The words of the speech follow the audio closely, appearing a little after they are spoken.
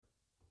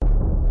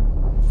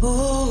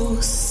Oh,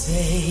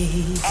 say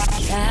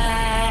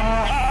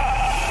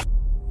that.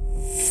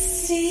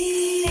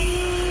 See.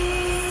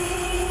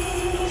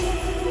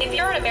 If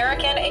you're an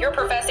American and you're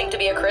professing to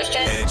be a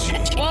Christian,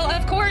 well,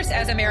 of course,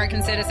 as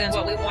American citizens,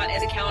 what we want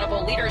is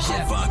accountable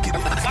leadership.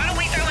 Why don't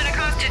we throw in a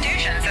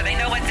constitution so they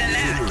know what's in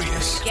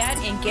that? Get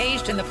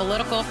engaged in the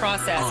political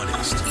process.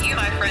 Honest. You,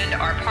 my friend,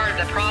 are part of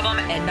the problem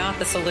and not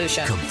the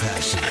solution.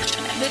 Compassionate.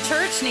 The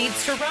church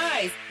needs to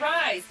rise.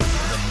 Rise.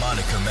 The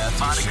Monica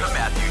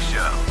Matthews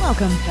Show.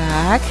 Welcome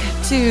back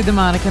to the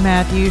Monica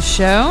Matthews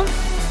Show.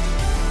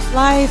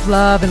 Life,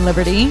 love, and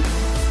liberty.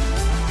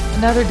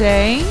 Another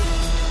day.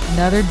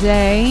 Another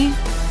day.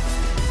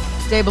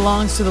 Day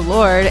belongs to the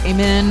Lord.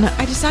 Amen.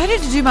 I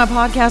decided to do my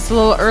podcast a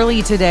little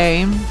early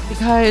today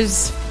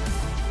because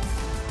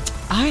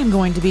I am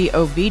going to be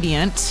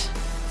obedient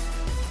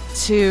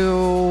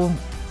to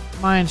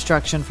my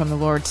instruction from the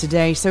Lord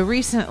today. So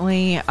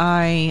recently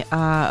I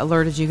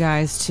alerted you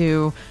guys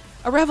to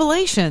a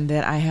revelation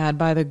that I had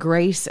by the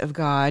grace of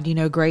God. You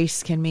know,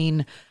 grace can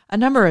mean a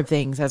number of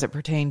things as it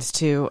pertains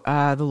to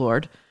the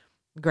Lord.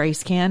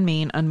 Grace can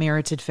mean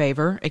unmerited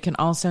favor. It can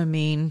also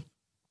mean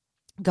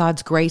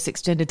God's grace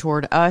extended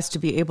toward us to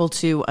be able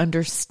to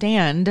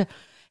understand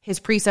his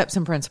precepts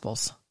and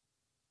principles.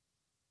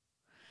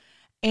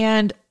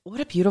 And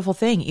what a beautiful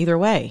thing either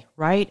way,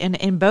 right?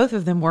 And both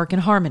of them work in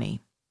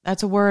harmony.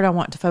 That's a word I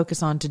want to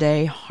focus on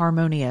today,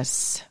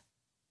 harmonious.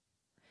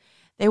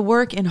 They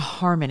work in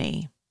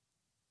harmony.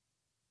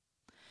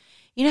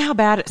 You know how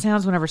bad it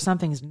sounds whenever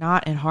something's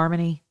not in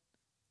harmony,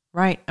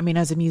 right? I mean,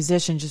 as a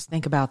musician, just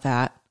think about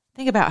that.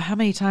 Think about how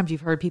many times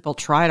you've heard people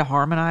try to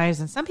harmonize,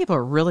 and some people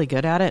are really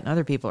good at it, and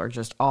other people are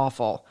just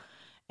awful,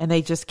 and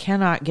they just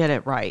cannot get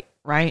it right,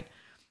 right?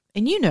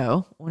 And you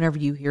know, whenever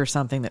you hear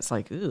something that's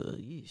like, ooh,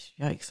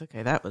 yikes,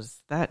 okay,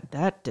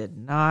 that did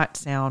not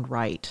sound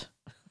right.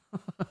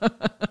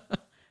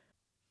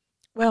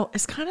 Well,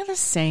 it's kind of the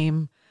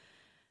same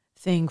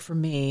thing for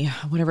me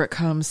whenever it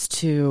comes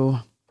to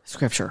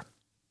Scripture.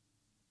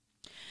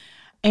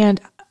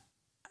 And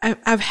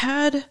I've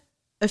had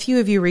a few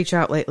of you reach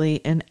out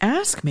lately and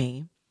ask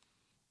me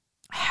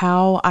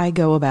how I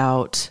go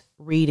about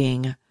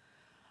reading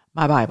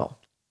my Bible.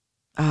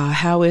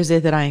 How is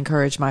it that I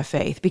encourage my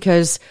faith?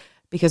 Because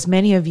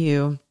many of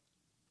you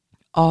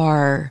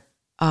are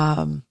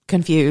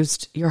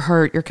confused, you're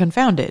hurt, you're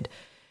confounded,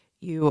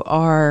 you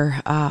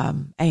are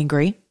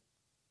angry,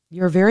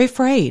 you're very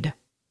afraid.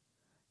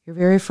 You're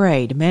very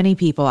afraid. Many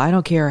people, I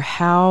don't care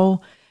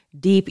how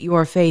deep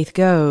your faith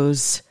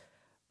goes,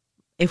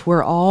 if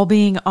we're all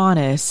being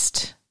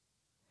honest,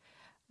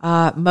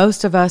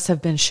 most of us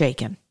have been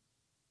shaken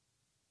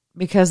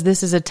because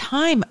this is a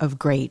time of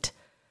great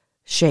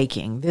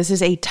shaking. This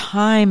is a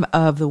time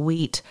of the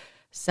wheat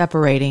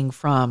separating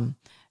from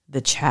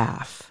the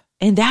chaff.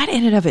 And that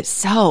in and of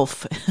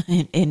itself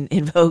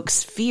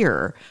invokes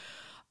fear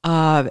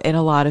in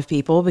a lot of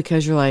people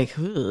because you're like,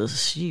 which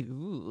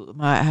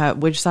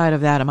side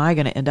of that am I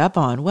going to end up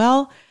on?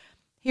 Well,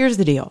 here's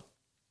the deal.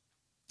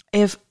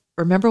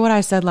 Remember what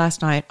I said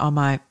last night on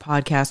my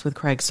podcast with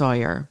Craig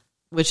Sawyer,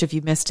 which if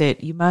you missed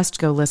it, you must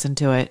go listen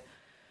to it.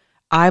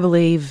 I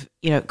believe,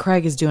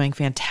 Craig is doing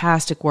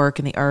fantastic work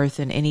in the earth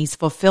and he's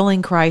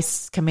fulfilling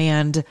Christ's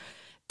command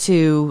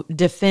to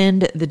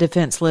defend the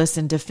defenseless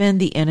and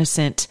defend the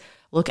innocent,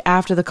 look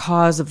after the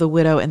cause of the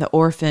widow and the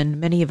orphan,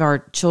 many of our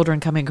children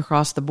coming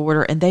across the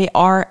border, and they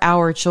are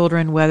our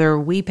children, whether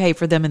we pay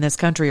for them in this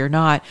country or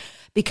not,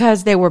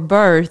 because they were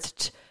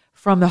birthed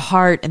from the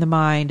heart and the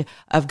mind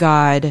of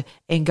God,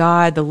 and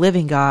God, the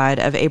living God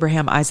of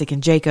Abraham, Isaac,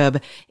 and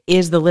Jacob,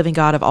 is the living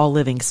God of all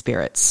living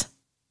spirits.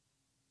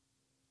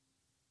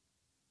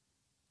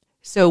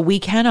 So we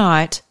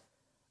cannot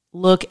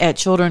look at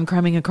children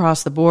coming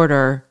across the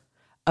border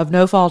of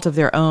no fault of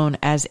their own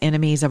as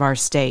enemies of our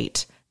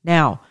state.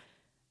 Now,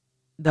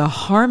 the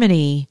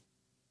harmony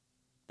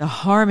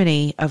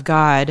of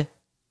God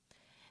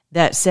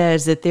that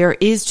says that there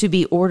is to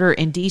be order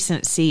and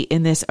decency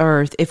in this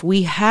earth. If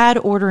we had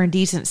order and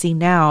decency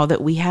now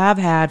that we have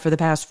had for the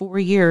past 4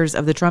 years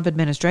of the Trump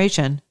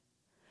administration,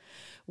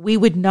 we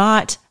would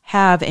not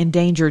have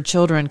endangered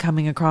children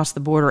coming across the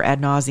border ad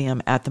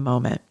nauseum at the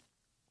moment.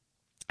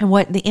 And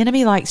what the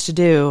enemy likes to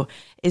do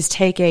is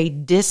take a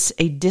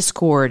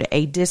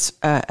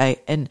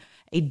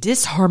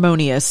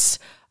disharmonious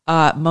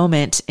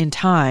moment in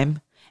time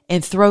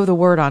and throw the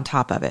word on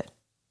top of it.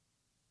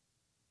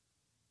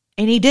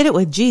 And he did it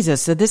with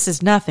Jesus, so this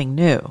is nothing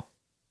new.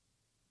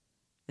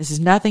 This is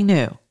nothing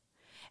new.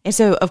 And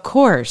so, of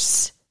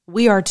course,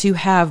 we are to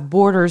have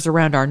borders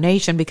around our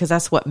nation because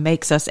that's what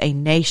makes us a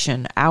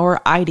nation.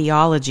 Our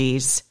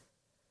ideologies,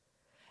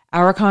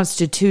 our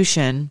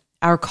Constitution,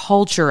 our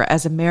culture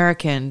as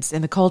Americans,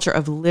 and the culture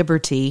of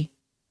liberty,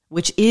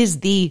 which is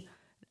the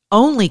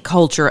only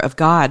culture of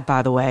God,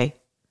 by the way.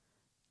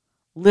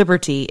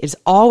 Liberty is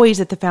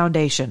always at the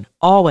foundation,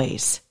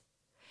 always.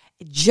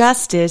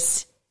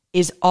 Justice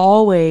is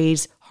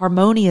always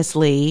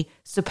harmoniously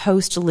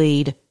supposed to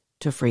lead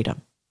to freedom.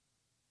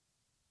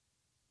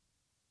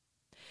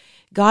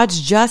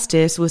 God's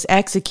justice was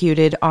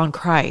executed on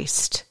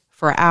Christ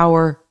for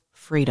our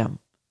freedom.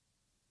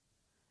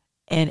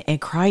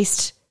 And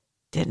Christ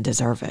didn't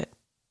deserve it.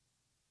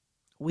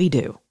 We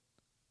do.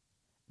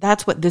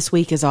 That's what this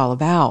week is all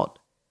about.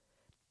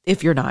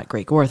 If you're not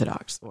Greek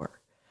Orthodox or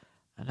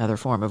another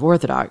form of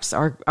Orthodox,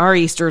 our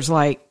Easter's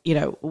like,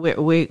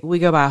 we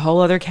go by a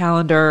whole other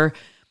calendar,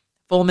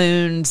 full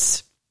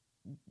moons,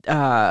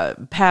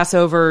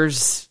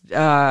 Passovers,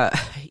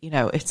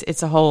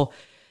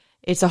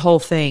 it's a whole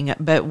thing.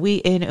 But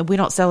we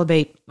don't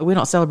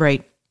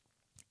celebrate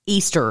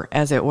Easter,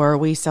 as it were.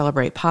 We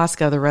celebrate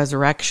Pascha, the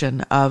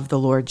resurrection of the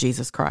Lord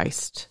Jesus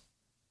Christ.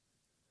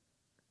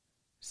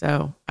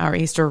 So our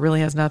Easter really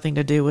has nothing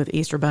to do with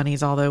Easter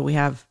bunnies, although we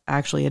have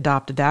actually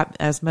adopted that,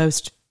 as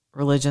most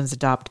religions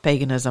adopt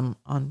paganism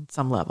on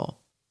some level.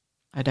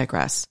 I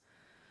digress.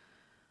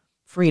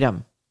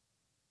 Freedom.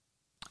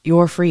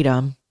 Your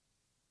freedom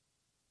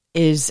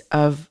is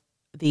of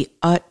the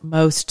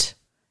utmost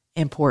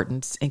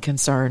importance and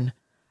concern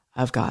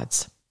of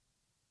God's,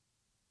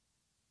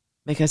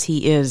 because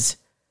He is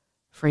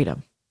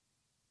freedom.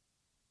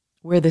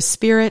 Where the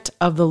Spirit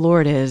of the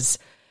Lord is,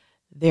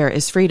 there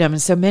is freedom.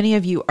 And so many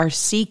of you are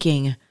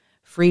seeking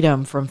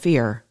freedom from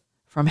fear,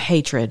 from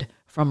hatred,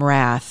 from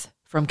wrath,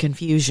 from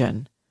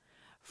confusion,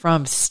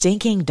 from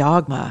stinking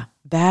dogma,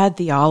 bad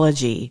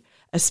theology,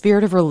 a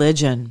spirit of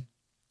religion,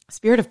 a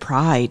spirit of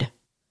pride.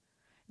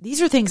 These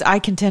are things I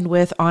contend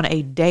with on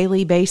a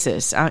daily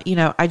basis.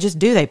 I just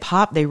do.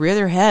 They rear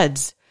their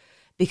heads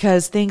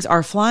because things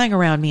are flying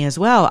around me as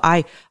well.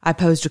 I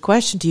posed a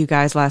question to you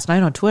guys last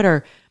night on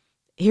Twitter.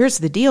 Here's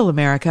the deal,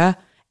 America.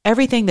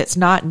 Everything that's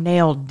not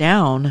nailed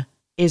down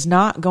is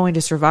not going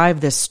to survive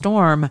this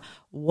storm.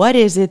 What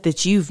is it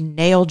that you've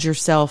nailed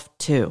yourself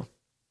to?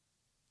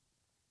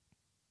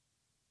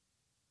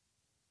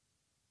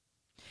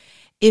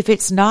 If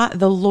it's not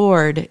the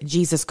Lord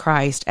Jesus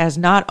Christ as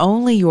not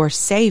only your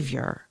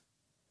Savior,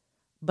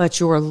 but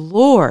your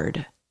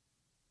Lord,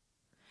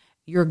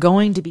 you're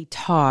going to be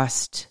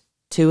tossed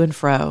to and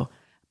fro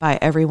by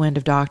every wind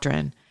of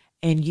doctrine,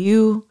 and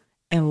you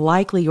and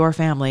likely your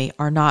family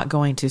are not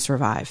going to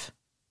survive.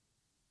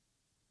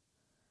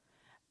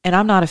 And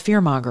I'm not a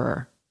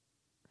fearmongerer.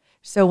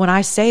 So when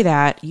I say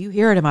that, you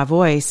hear it in my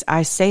voice,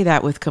 I say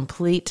that with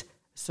complete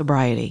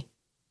sobriety.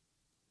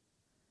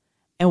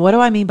 And what do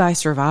I mean by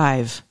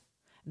survive?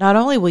 Not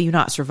only will you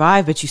not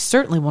survive, but you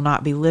certainly will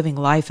not be living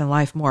life and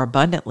life more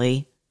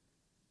abundantly.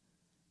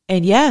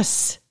 And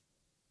yes,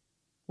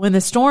 when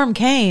the storm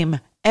came,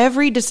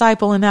 every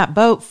disciple in that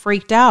boat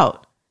freaked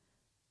out.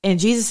 And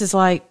Jesus is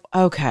like,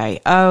 okay,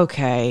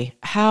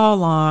 how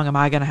long am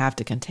I going to have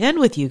to contend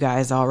with you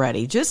guys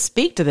already? Just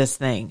speak to this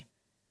thing.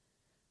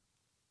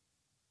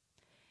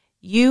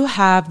 You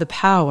have the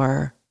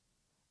power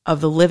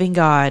of the living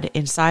God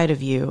inside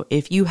of you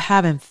if you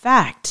have, in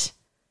fact,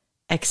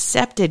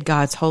 accepted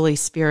God's Holy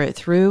Spirit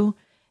through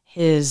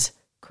His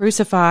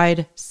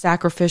crucified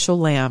sacrificial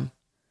lamb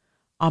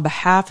on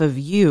behalf of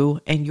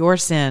you and your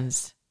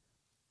sins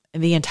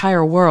and the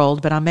entire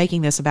world. But I'm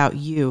making this about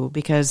you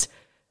because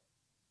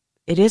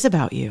it is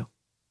about you.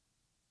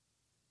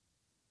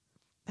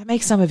 That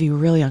makes some of you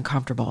really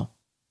uncomfortable.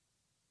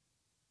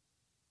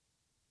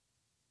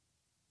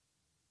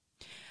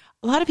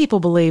 A lot of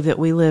people believe that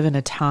we live in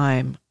a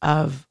time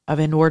of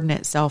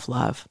inordinate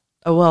self-love.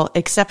 Well,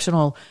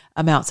 exceptional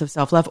amounts of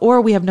self-love, or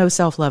we have no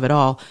self-love at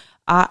all.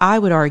 I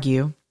would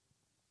argue,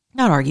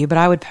 not argue, but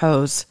I would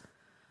pose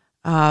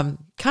kind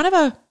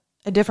of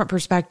a different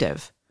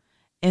perspective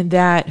in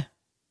that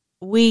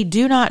we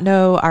do not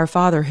know our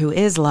Father who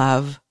is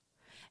love.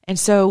 And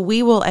so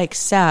we will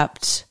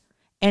accept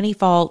any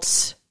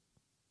false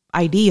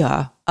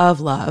idea of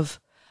love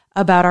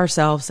about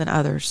ourselves and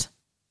others.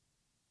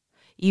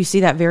 You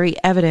see that very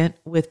evident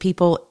with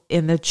people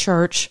in the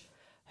church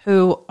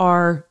who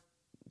are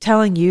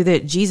telling you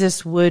that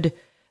Jesus would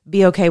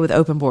be okay with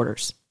open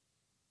borders.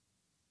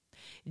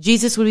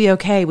 Jesus would be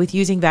okay with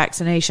using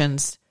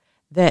vaccinations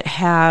that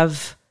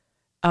have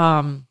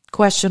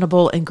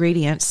questionable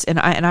ingredients. And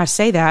I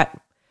say that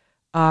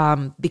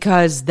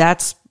because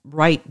that's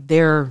right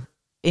there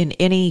in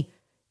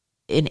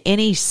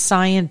any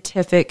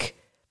scientific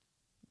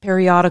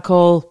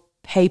periodical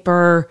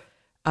paper,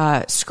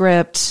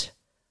 script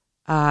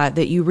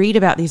that you read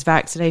about these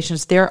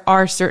vaccinations. There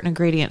are certain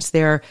ingredients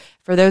there.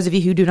 For those of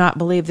you who do not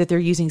believe that they're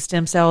using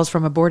stem cells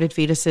from aborted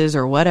fetuses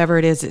or whatever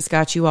it is that's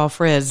got you all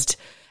frizzed.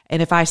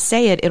 And if I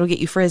say it, it'll get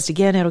you frizzed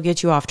again. It'll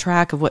get you off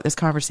track of what this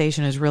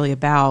conversation is really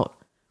about,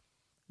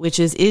 which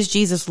is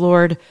Jesus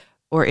Lord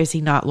or is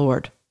He not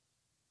Lord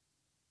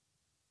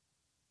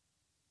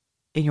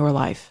in your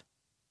life?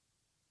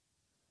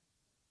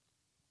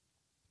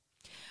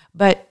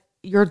 But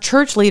your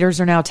church leaders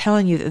are now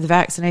telling you that the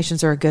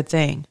vaccinations are a good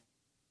thing.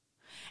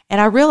 And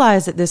I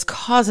realize that this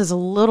causes a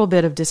little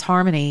bit of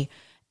disharmony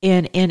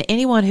in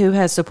anyone who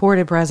has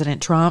supported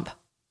President Trump,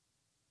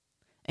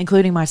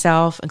 including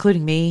myself,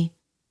 including me.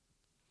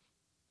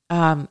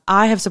 I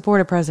have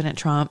supported President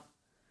Trump.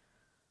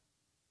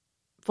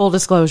 Full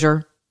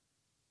disclosure,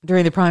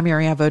 during the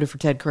primary, I voted for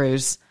Ted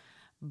Cruz.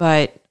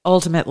 But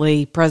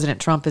ultimately, President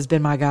Trump has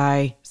been my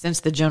guy since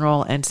the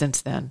general and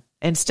since then,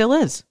 and still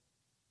is.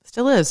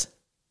 Still is.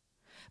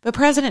 But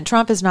President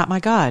Trump is not my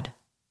God.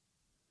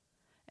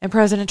 And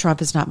President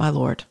Trump is not my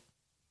Lord.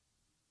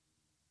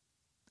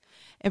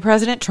 And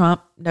President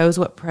Trump knows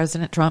what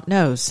President Trump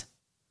knows.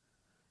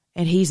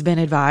 And he's been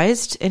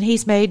advised and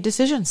he's made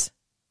decisions.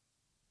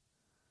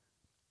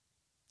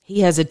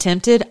 He has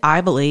attempted,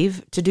 I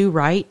believe, to do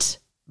right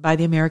by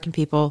the American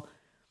people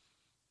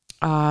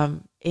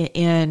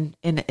in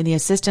the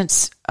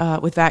assistance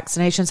with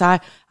vaccinations.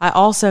 I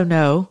also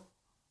know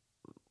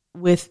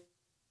with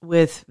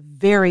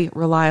very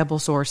reliable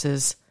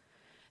sources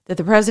that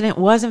the president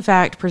was in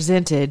fact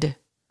presented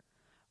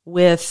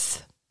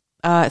with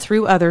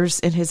through others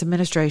in his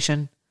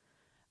administration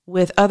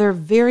with other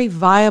very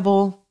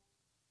viable,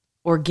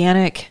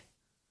 organic,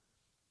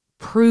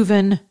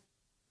 proven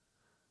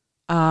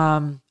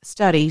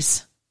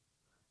studies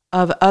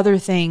of other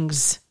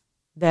things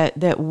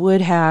that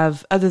would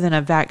have, other than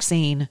a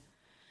vaccine,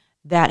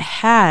 that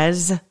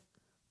has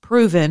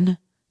proven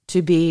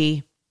to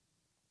be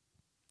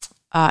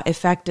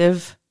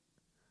effective,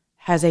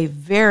 has a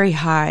very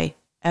high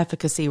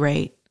efficacy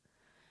rate.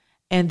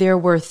 And there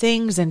were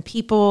things and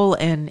people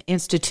and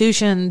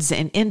institutions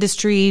and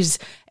industries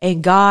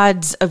and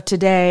gods of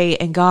today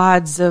and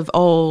gods of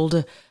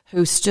old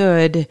who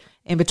stood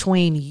in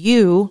between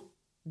you,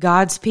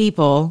 God's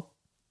people,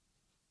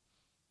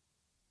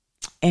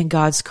 and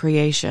God's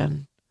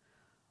creation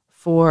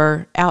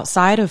for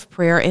outside of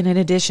prayer and in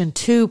addition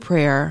to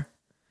prayer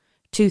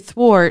to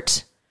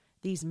thwart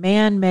these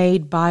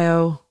man-made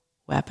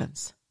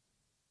bioweapons.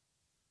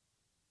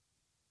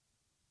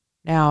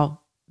 Now,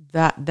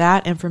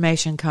 that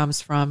information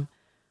comes from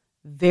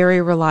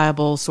very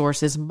reliable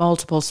sources,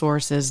 multiple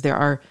sources. There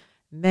are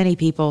many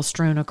people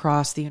strewn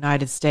across the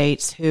United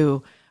States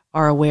who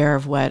are aware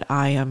of what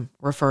I am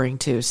referring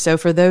to. So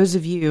for those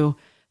of you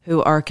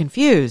who are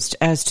confused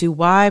as to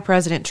why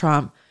President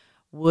Trump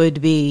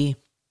would be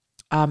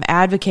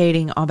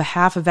advocating on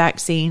behalf of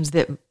vaccines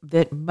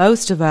that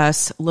most of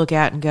us look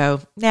at and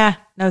go, nah,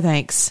 no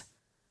thanks,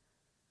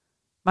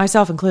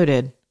 myself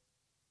included.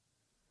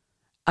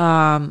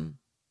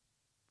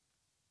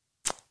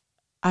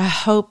 I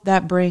hope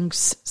that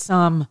brings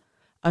some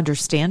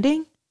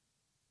understanding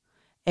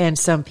and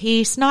some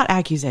peace, not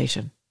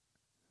accusation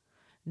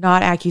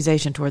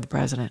toward the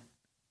president.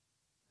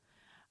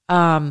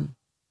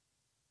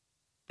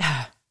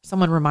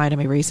 Someone reminded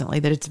me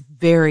recently that it's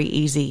very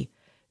easy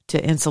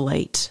to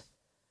insulate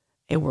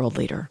a world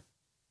leader.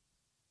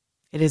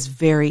 It is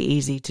very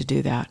easy to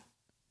do that.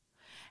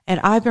 And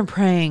I've been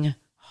praying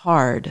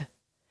hard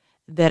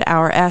that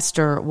our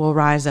Esther will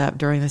rise up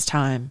during this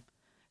time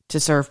to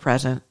serve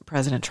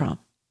President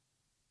Trump.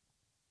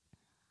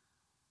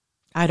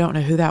 I don't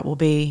know who that will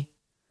be.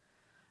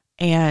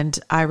 And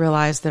I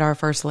realize that our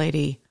First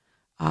Lady,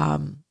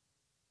 by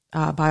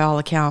all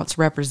accounts,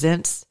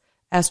 represents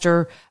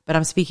Esther, but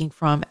I'm speaking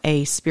from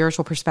a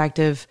spiritual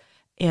perspective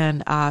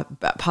and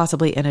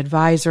possibly an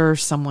advisor,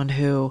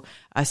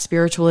 a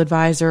spiritual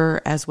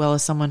advisor, as well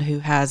as someone who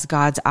has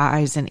God's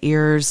eyes and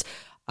ears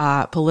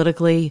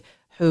politically,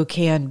 who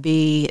can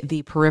be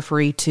the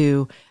periphery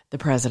to the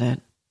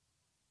president,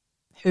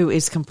 who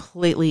is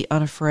completely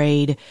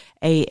unafraid,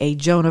 a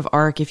Joan of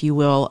Arc, if you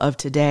will, of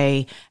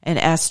today, and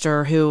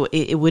Esther, who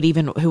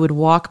would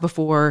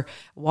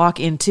walk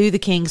into the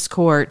king's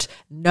court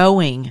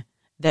knowing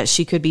that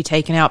she could be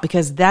taken out,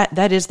 because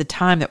that is the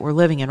time that we're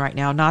living in right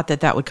now. Not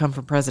that would come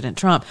from President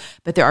Trump,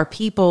 but there are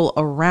people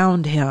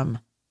around him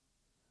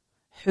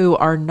who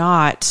are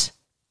not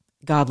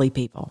godly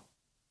people.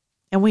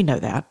 And we know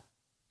that.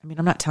 I mean,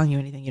 I'm not telling you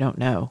anything you don't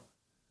know.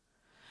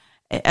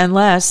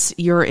 Unless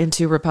you're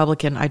into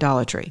Republican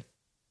idolatry.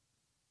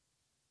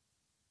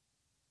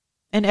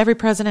 And every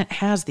president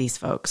has these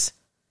folks.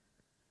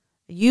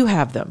 You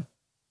have them.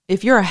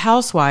 If you're a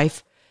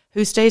housewife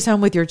who stays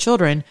home with your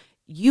children,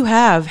 you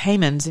have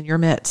Hamans in your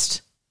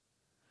midst.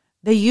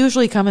 They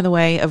usually come in the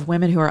way of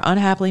women who are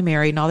unhappily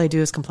married and all they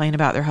do is complain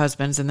about their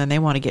husbands, and then they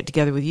want to get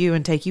together with you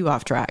and take you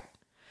off track.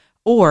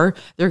 Or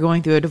they're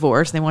going through a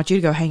divorce and they want you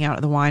to go hang out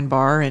at the wine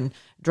bar and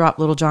drop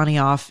little Johnny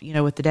off,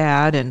 with the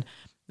dad, and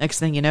next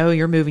thing you know,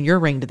 you're moving your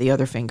ring to the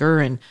other finger,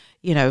 and,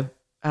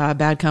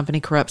 bad company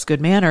corrupts good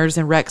manners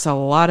and wrecks a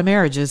lot of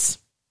marriages.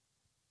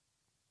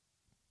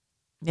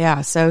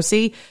 Yeah, so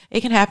see,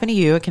 it can happen to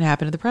you. It can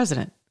happen to the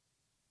president.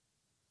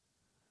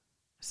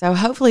 So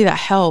hopefully that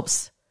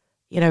helps,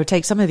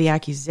 take some of the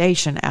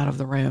accusation out of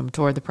the room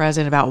toward the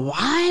president about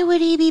why would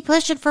he be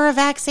pushing for a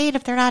vaccine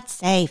if they're not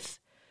safe?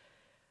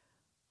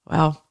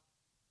 Well,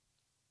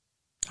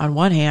 on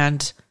one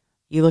hand,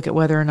 you look at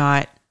whether or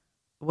not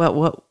what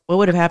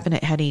would have happened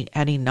had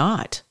he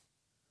not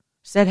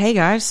said, hey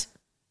guys,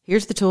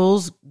 here's the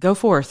tools, go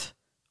forth,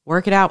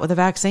 work it out with a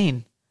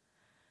vaccine.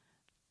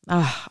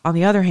 On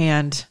the other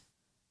hand,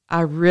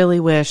 I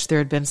really wish there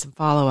had been some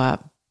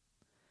follow-up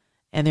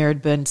and there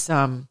had been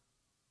some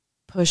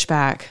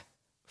pushback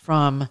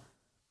from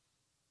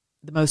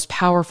the most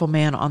powerful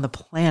man on the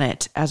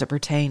planet as it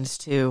pertains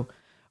to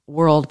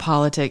world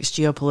politics,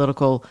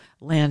 geopolitical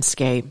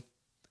landscape,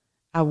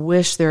 I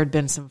wish there had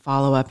been some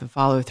follow-up and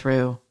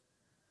follow-through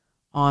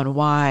on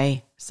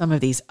why some of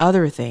these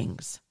other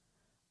things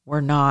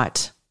were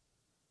not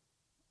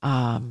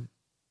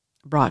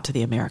brought to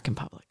the American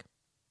public.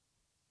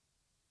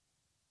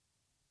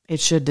 It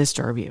should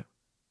disturb you.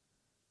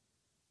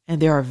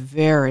 And there are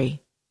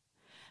very,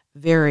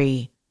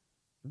 very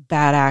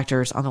bad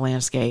actors on the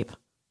landscape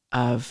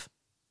of,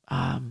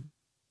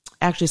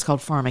 actually it's called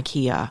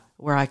pharmakia,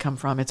 where I come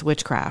from. It's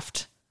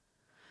witchcraft.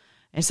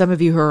 And some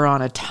of you who are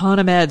on a ton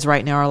of meds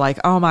right now are like,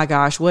 oh my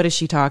gosh, what is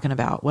she talking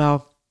about?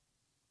 Well,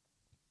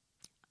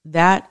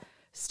 that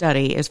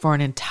study is for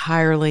an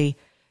entirely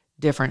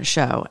different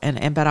show.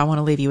 But I want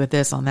to leave you with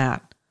this on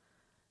that.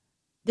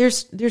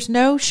 There's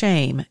no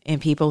shame in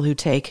people who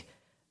take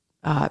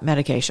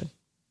medication.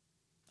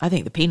 I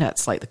think the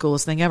peanut's like the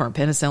coolest thing ever. And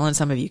penicillin,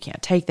 some of you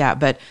can't take that,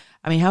 but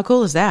I mean, how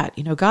cool is that?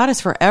 You know, God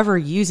is forever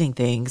using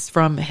things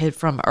from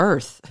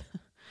earth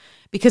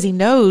because he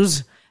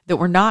knows that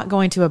we're not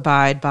going to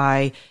abide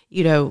by,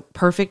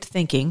 perfect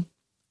thinking,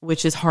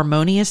 which is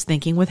harmonious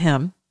thinking with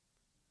him.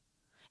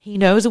 He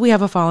knows that we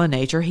have a fallen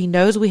nature. He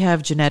knows we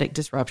have genetic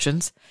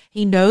disruptions.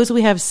 He knows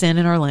we have sin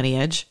in our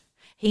lineage.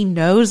 He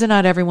knows that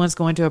not everyone's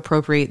going to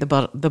appropriate the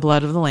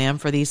blood of the Lamb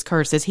for these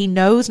curses. He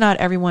knows not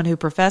everyone who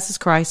professes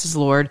Christ as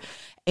Lord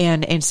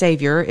and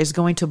Savior is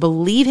going to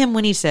believe him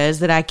when he says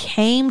that I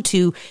came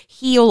to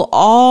heal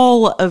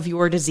all of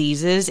your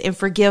diseases and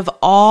forgive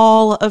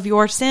all of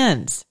your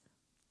sins.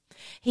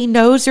 He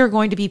knows there are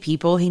going to be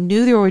people. He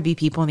knew there would be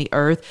people on the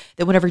earth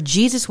that whenever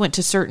Jesus went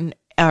to certain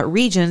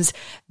regions,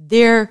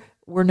 there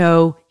were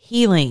no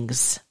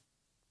healings.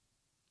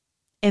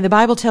 And the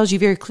Bible tells you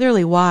very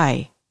clearly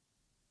why.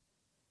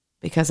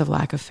 Because of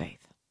lack of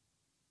faith.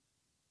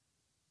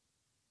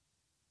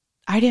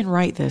 I didn't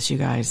write this, you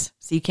guys,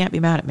 so you can't be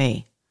mad at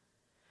me.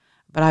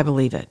 But I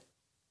believe it.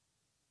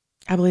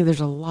 I believe there's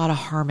a lot of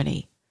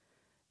harmony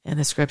in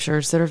the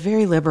scriptures that are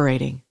very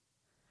liberating.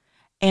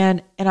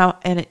 And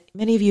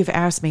many of you have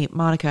asked me,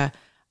 Monica,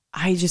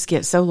 I just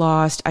get so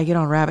lost. I get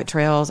on rabbit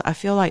trails. I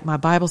feel like my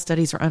Bible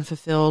studies are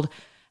unfulfilled.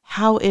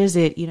 How is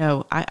it,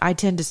 I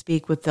tend to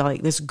speak with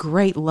this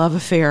great love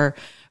affair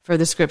for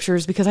the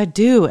scriptures because I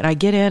do. And I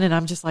get in and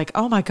I'm just like,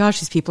 oh my gosh,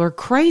 these people are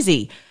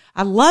crazy.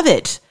 I love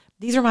it.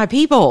 These are my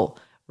people,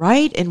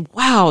 right? And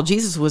wow,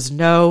 Jesus was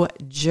no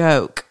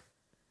joke.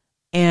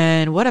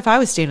 And what if I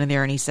was standing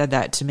there and he said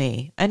that to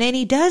me? And then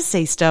he does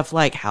say stuff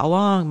like, how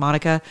long,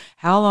 Monica?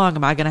 How long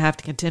am I going to have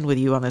to contend with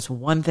you on this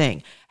one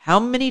thing? How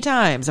many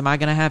times am I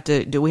going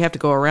to do we have to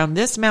go around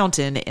this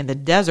mountain in the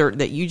desert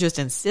that you just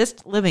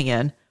insist living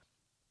in?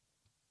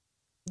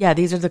 Yeah,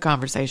 these are the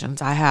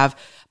conversations I have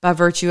by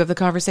virtue of the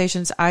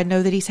conversations I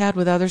know that he's had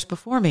with others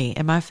before me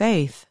in my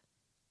faith.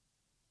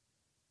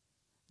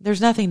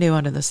 There's nothing new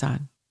under the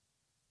sun.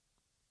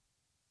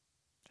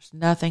 There's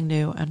nothing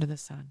new under the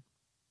sun.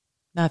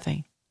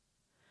 Nothing.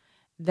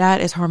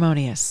 That is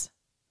harmonious.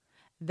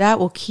 That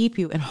will keep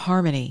you in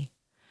harmony.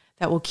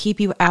 That will keep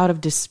you out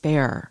of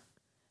despair.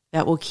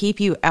 That will keep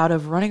you out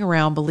of running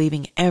around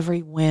believing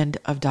every wind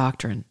of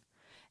doctrine.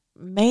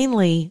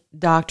 Mainly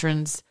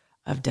doctrines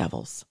of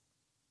devils.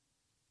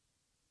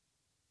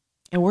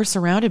 And we're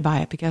surrounded by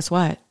it, but guess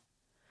what?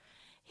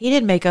 He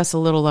didn't make us a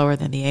little lower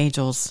than the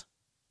angels.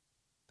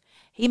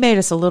 He made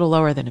us a little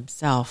lower than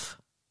himself.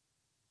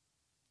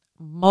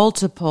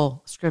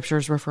 Multiple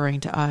scriptures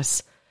referring to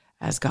us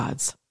as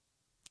gods.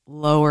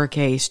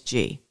 Lowercase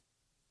g.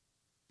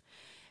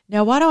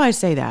 Now, why do I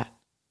say that?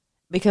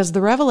 Because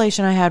the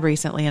revelation I had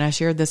recently, and I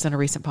shared this in a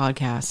recent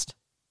podcast,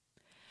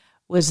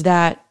 was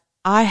that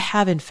I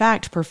have in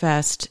fact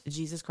professed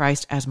Jesus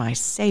Christ as my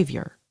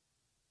Savior.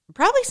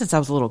 Probably since I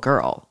was a little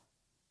girl,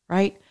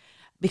 right?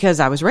 Because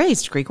I was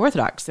raised Greek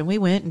Orthodox, and we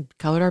went and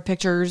colored our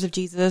pictures of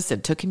Jesus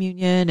and took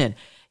communion and,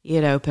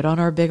 put on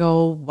our big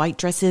old white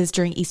dresses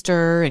during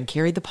Easter and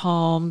carried the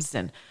palms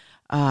and,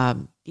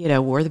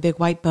 wore the big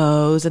white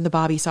bows and the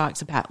bobby socks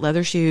and patent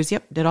leather shoes.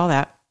 Yep, did all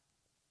that.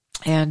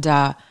 And,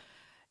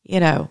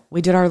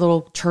 we did our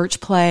little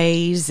church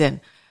plays and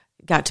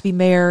got to be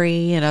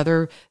Mary and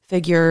other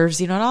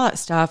figures, and all that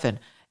stuff.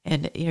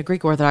 And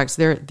Greek Orthodox,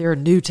 they're a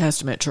New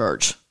Testament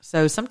church.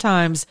 So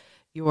sometimes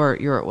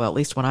you're well, at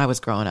least when I was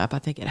growing up, I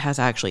think it has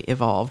actually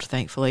evolved,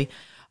 thankfully.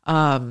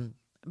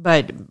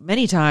 But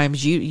many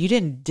times you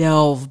didn't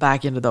delve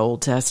back into the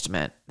Old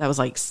Testament. That was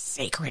like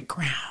sacred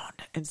ground.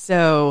 And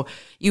so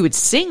you would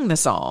sing the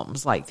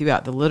Psalms like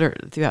throughout the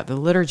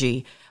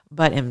liturgy,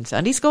 but in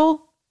Sunday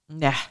school,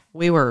 nah,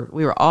 we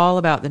were all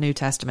about the New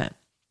Testament,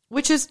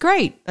 which is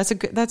great. That's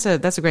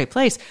a great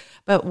place.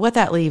 But what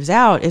that leaves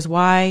out is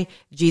why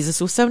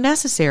Jesus was so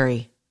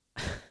necessary.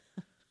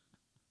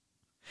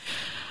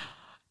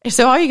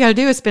 So all you got to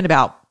do is spend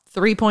about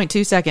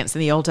 3.2 seconds in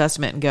the Old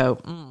Testament and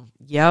go,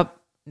 yep,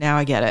 now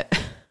I get it.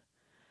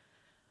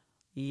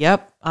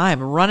 Yep,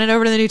 I'm running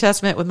over to the New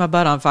Testament with my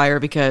butt on fire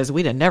because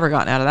we'd have never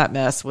gotten out of that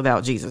mess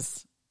without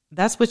Jesus.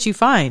 That's what you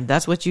find.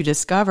 That's what you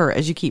discover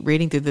as you keep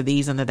reading through the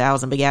these and the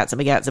thous and begats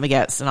and begats and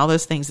begats and all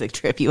those things that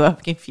trip you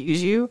up,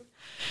 confuse you.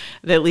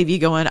 that leave you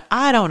going,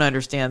 I don't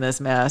understand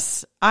this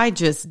mess. I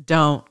just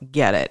don't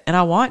get it. And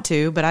I want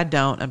to, but I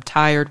don't. I'm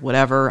tired,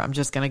 whatever. I'm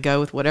just going to go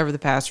with whatever the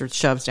pastor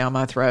shoves down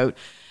my throat.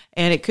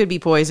 And it could be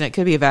poison. It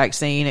could be a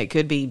vaccine. It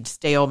could be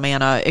stale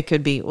manna. It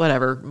could be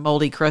whatever,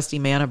 moldy, crusty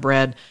manna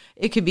bread.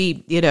 It could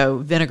be,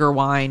 vinegar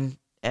wine,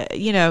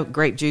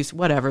 grape juice,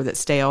 whatever that's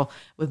stale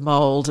with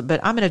mold. But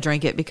I'm going to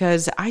drink it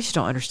because I just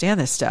don't understand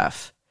this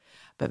stuff.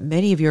 But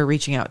many of you are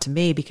reaching out to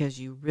me because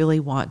you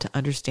really want to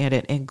understand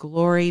it. And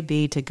glory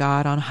be to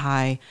God on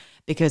high,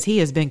 because he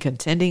has been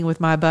contending with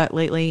my butt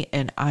lately,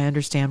 and I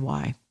understand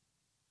why.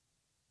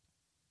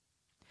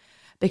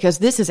 Because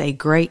this is a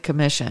great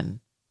commission.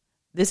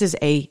 This is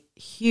a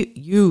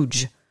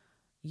huge,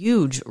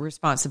 huge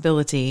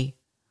responsibility,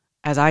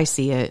 as I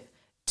see it,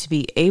 to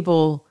be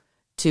able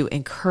to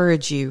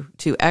encourage you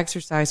to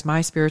exercise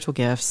my spiritual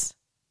gifts,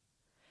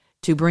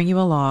 to bring you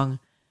along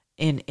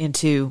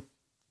into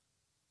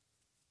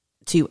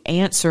to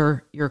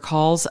answer your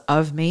calls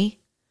of me,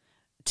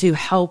 to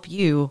help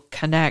you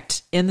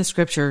connect in the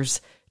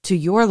scriptures to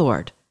your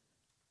Lord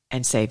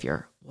and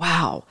Savior.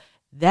 Wow,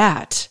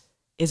 that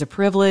is a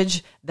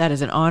privilege, that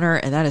is an honor,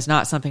 and that is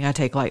not something I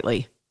take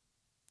lightly.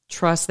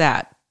 Trust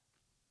that.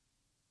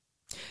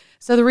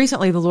 So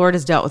recently the Lord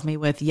has dealt with me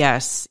with,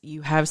 yes,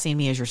 you have seen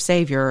me as your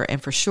Savior,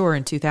 and for sure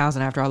in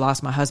 2000, after I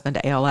lost my husband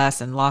to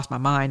ALS and lost my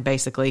mind,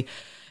 basically,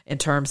 in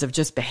terms of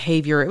just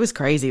behavior. It was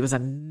crazy. It was a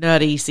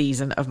nutty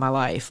season of my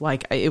life.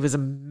 Like, it was a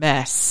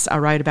mess. I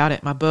write about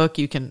it in my book.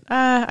 You can,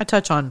 I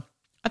touch on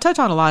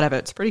a lot of it.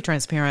 It's pretty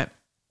transparent.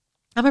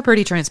 I'm a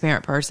pretty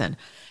transparent person.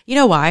 You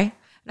know why?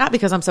 Not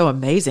because I'm so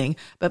amazing,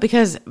 but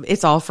because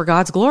it's all for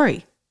God's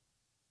glory.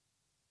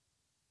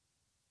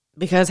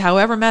 Because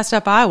however messed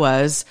up I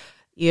was,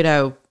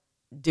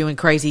 doing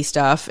crazy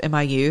stuff in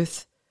my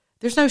youth,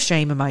 there's no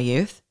shame in my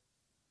youth.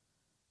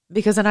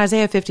 Because in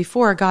Isaiah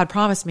 54, God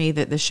promised me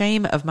that the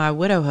shame of my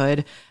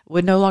widowhood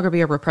would no longer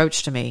be a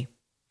reproach to me.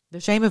 The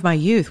shame of my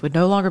youth would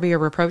no longer be a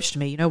reproach to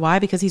me. You know why?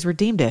 Because he's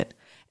redeemed it,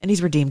 and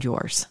he's redeemed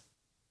yours.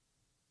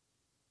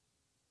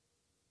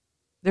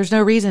 There's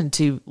no reason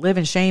to live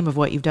in shame of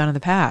what you've done in the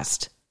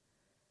past.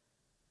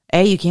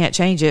 You can't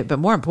change it, but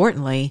more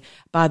importantly,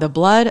 by the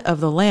blood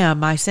of the Lamb,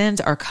 my sins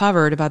are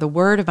covered. By the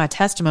word of my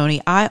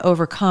testimony, I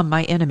overcome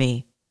my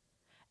enemy.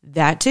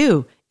 That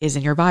too is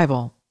in your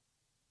Bible.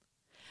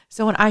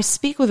 So when I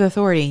speak with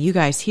authority and you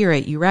guys hear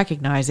it, you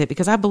recognize it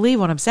because I believe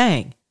what I'm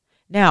saying.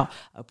 Now,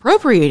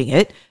 appropriating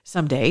it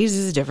some days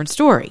is a different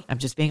story. I'm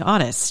just being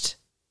honest.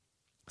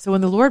 So when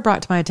the Lord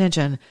brought to my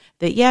attention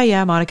that,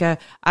 yeah, Monica,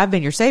 I've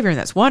been your Savior, and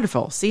that's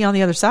wonderful. See you on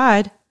the other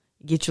side.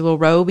 Get your little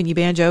robe and your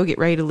banjo, get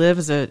ready to live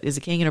as a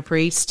king and a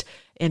priest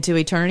into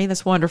eternity.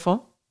 That's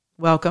wonderful.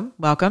 Welcome.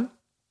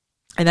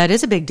 And that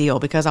is a big deal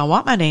because I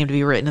want my name to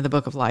be written in the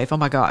book of life. Oh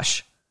my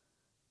gosh.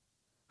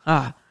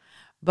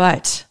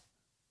 But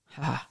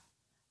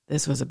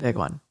this was a big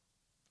one.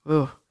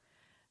 Ooh,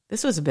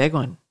 this was a big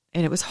one.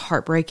 And it was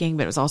heartbreaking,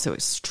 but it was also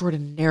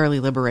extraordinarily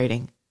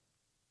liberating.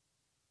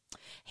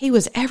 He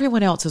was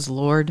everyone else's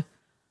Lord,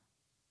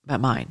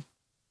 but mine.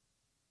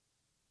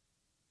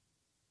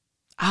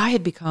 I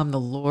had become the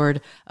Lord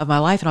of my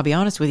life. And I'll be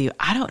honest with you,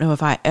 I don't know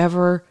that I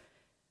ever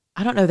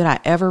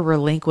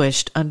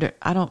relinquished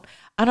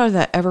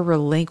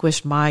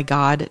my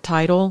God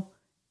title.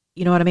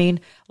 You know what I mean?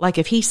 Like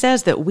if he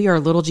says that we are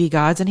little g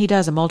gods, and he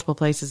does in multiple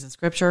places in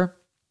scripture,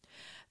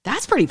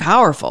 that's pretty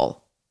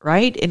powerful,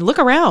 right? And look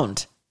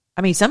around.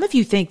 I mean, some of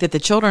you think that the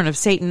children of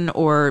Satan,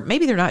 or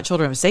maybe they're not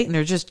children of Satan,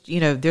 they're just,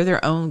 they're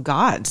their own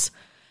gods.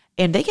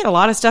 And they get a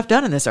lot of stuff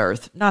done in this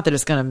earth. Not that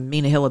it's going to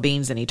mean a hill of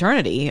beans in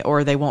eternity,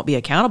 or they won't be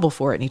accountable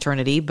for it in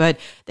eternity, but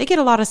they get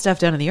a lot of stuff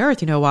done in the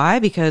earth. You know why?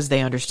 Because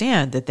they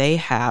understand that they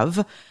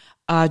have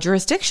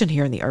jurisdiction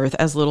here in the earth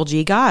as little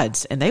g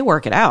gods, and they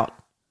work it out.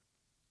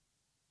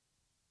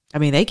 I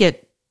mean, they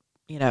get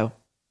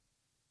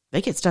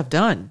stuff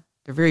done.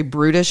 They're very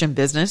brutish in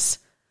business.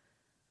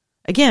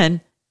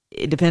 Again,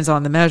 it depends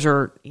on the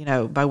measure,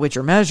 by which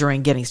you're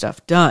measuring getting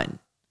stuff done,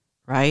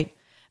 right?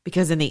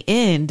 Because in the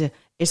end,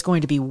 it's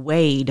going to be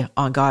weighed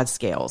on God's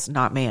scales,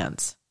 not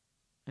man's.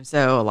 And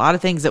so a lot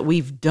of things that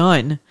we've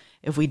done,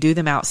 if we do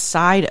them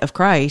outside of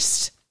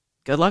Christ,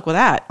 good luck with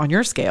that on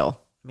your scale.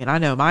 I mean, I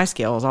know my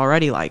scale is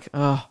already like,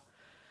 it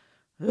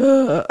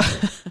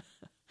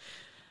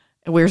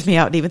wears me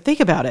out to even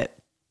think about it.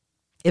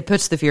 It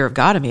puts the fear of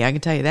God in me. I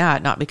can tell you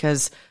that, not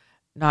because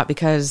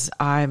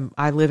I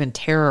live in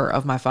terror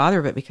of my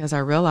Father, but because I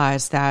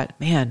realize that,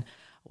 man,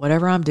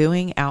 whatever I'm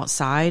doing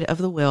outside of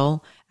the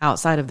will,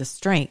 outside of the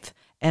strength,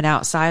 and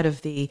outside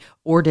of the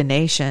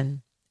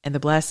ordination and the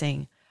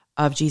blessing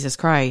of Jesus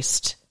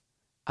Christ,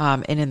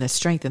 and in the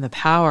strength and the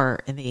power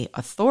and the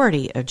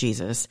authority of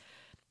Jesus,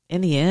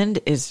 in the end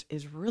is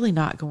really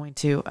not going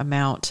to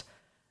amount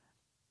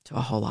to a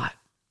whole lot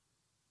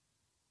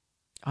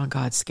on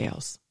God's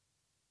scales.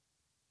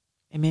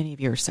 And many of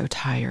you are so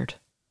tired.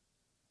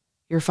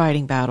 You're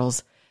fighting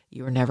battles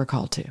you were never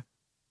called to.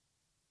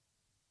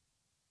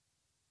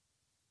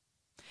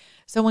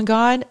 So when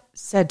God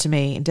said to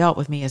me and dealt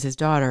with me as his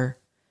daughter,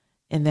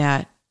 in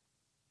that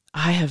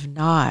I have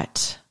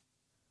not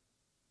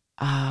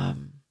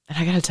And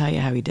I got to tell you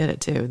how he did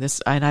it too.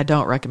 And I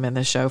don't recommend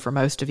this show for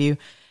most of you.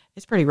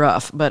 It's pretty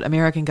rough, but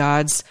American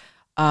Gods.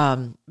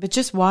 But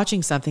just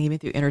watching something, even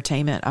through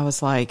entertainment, I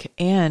was like,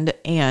 and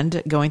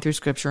going through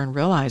scripture and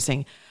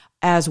realizing,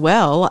 as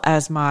well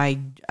as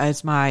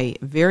my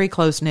very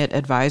close knit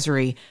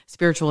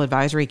spiritual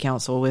advisory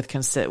council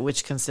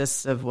which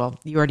consists of, well,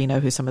 you already know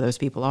who some of those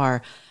people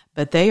are,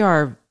 but they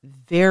are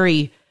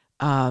they're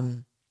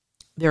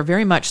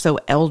very much so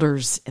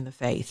elders in the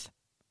faith.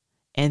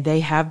 And they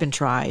have been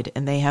tried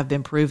and they have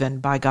been proven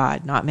by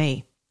God, not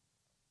me,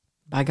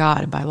 by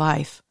God and by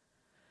life.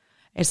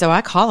 And so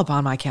I call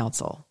upon my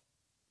counsel.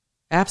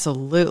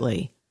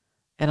 Absolutely.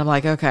 And I'm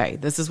like, okay,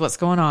 this is what's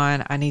going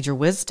on. I need your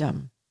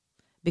wisdom,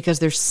 because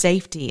there's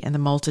safety in the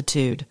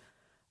multitude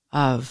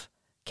of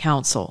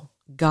counsel,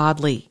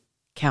 godly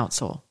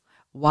counsel,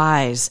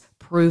 wise,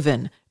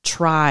 proven,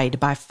 tried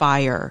by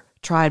fire,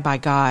 tried by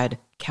God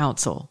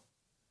counsel,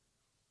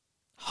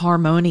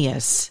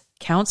 harmonious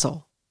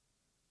counsel.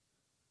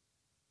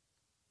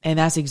 And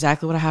that's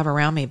exactly what I have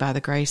around me by the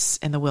grace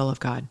and the will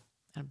of God.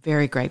 I'm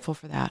very grateful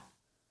for that.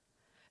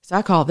 So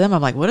I called them.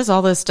 I'm like, what is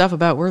all this stuff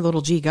about we're little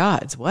g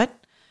gods? What?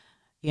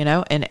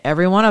 And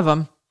every one of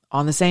them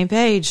on the same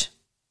page.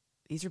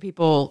 These are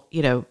people,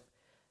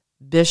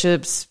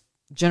 bishops,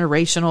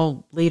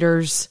 generational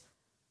leaders,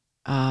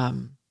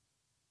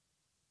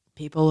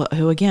 people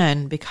who,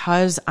 again,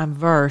 because I'm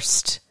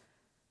versed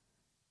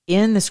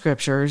in the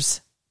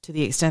scriptures to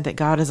the extent that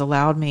God has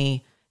allowed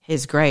me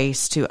His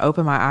grace to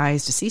open my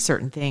eyes to see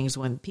certain things,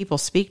 when people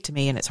speak to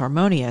me and it's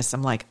harmonious,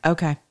 I'm like,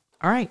 okay,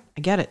 all right,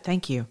 I get it.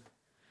 Thank you.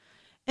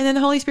 And then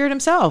the Holy Spirit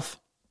Himself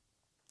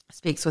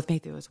speaks with me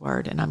through His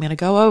Word. And I'm going to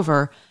go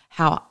over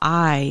how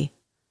I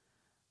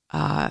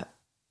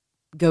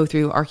go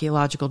through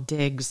archaeological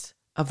digs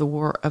of the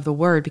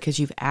Word, because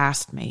you've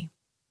asked me.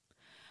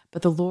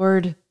 But the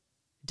Lord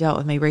dealt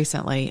with me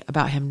recently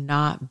about Him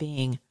not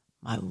being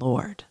my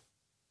Lord.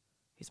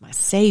 He's my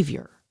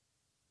Savior.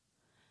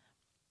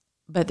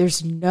 But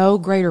there's no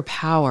greater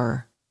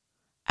power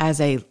as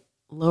a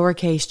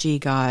lowercase g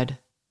God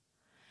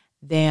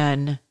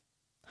than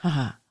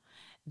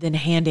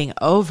handing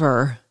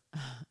over,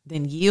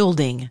 than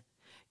yielding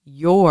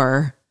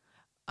your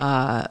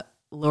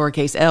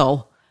lowercase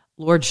l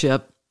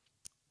lordship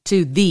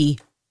to the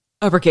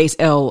uppercase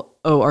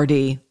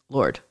Lord,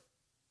 Lord.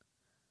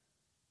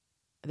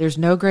 There's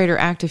no greater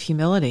act of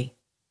humility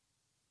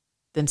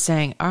than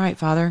saying, all right,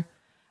 Father,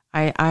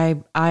 I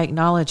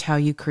acknowledge how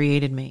you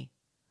created me.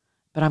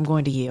 But I'm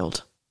going to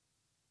yield.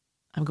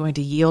 I'm going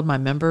to yield my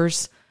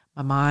members,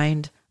 my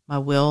mind, my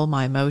will,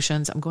 my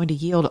emotions. I'm going to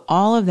yield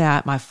all of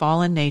that, my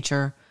fallen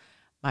nature,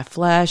 my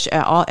flesh,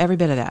 every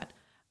bit of that.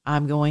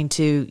 I'm going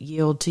to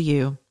yield to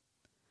you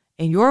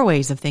in your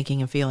ways of thinking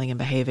and feeling and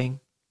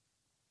behaving.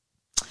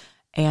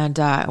 And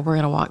we're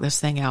going to walk this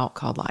thing out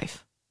called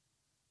life.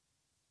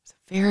 It's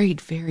a very,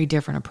 very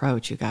different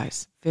approach, you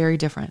guys. Very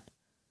different.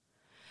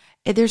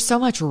 There's so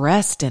much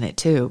rest in it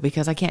too,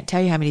 because I can't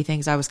tell you how many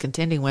things I was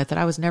contending with that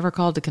I was never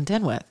called to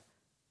contend with.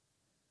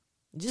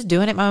 Just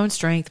doing it my own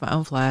strength, my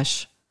own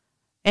flesh.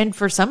 And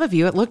for some of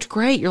you, it looked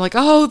great. You're like,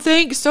 oh,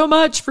 thanks so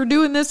much for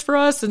doing this for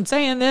us and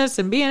saying this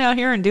and being out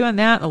here and doing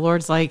that. And the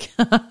Lord's like,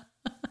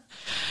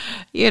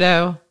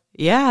 yeah,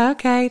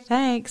 okay,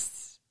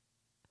 thanks.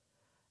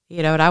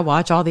 And I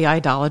watch all the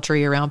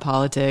idolatry around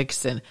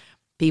politics and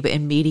people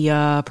in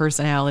media,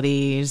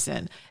 personalities,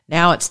 and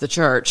now it's the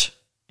church.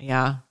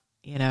 Yeah.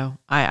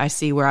 I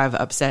see where I've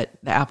upset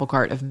the apple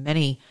cart of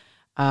many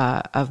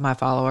of my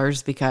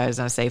followers, because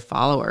I say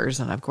followers.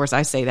 And of course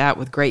I say that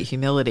with great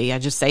humility. I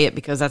just say it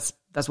because that's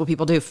what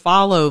people do.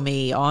 Follow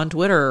me on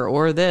Twitter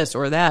or this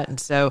or that. And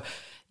so,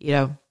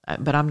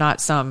 but I'm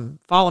not some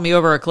follow me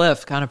over a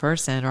cliff kind of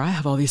person, or I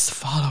have all these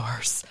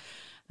followers.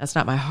 That's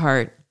not my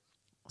heart.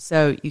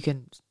 So you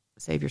can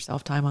save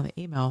yourself time on the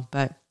email,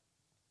 but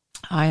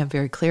I am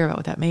very clear about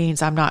what that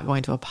means. I'm not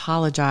going to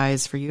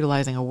apologize for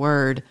utilizing a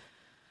word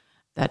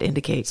that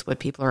indicates what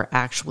people are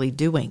actually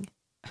doing.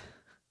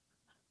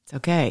 It's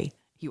okay.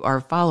 You are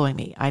following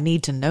me. I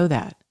need to know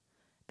that,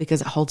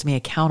 because it holds me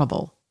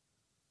accountable.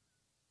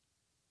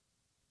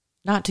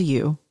 Not to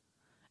you,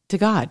 to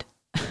God,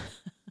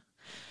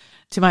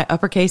 to my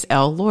uppercase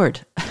L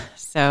Lord.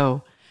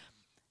 So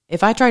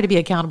if I try to be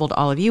accountable to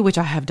all of you, which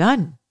I have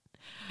done,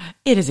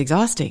 it is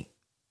exhausting.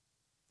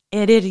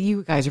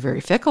 You guys are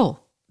very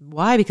fickle.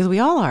 Why? Because we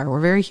all are.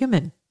 We're very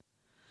human.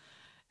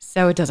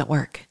 So it doesn't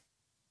work.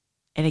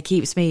 And it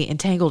keeps me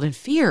entangled in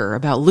fear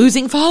about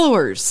losing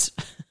followers.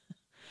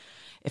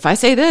 If I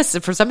say this,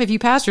 for some of you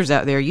pastors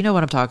out there, you know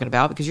what I'm talking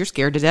about, because you're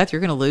scared to death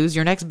you're going to lose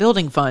your next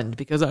building fund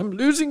because I'm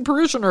losing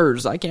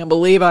parishioners. I can't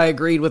believe I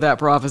agreed with that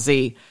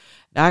prophecy.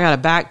 Now I got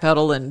to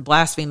backpedal and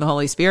blaspheme the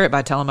Holy Spirit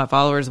by telling my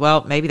followers,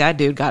 well, maybe that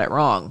dude got it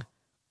wrong.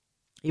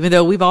 Even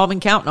though we've all been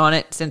counting on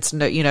it since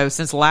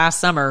last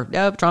summer.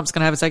 Nope, Trump's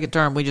going to have a second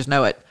term. We just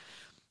know it.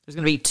 There's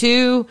going to be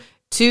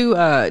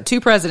two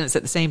presidents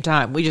at the same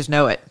time. We just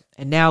know it.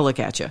 And now look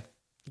at you.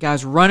 You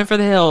guys running for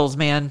the hills,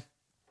 man,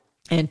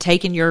 and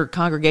taking your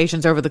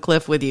congregations over the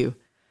cliff with you,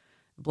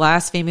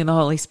 blaspheming the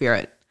Holy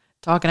Spirit.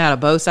 talking out of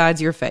both sides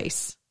of your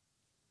face.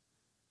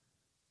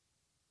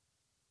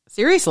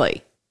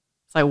 Seriously.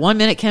 It's like 1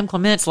 minute Kim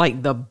Clement's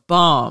like the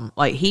bomb.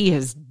 Like he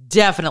has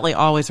definitely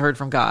always heard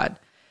from God.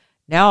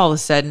 Now all of a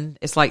sudden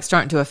it's like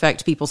starting to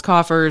affect people's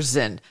coffers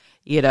and,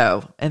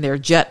 and their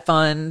jet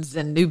funds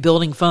and new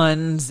building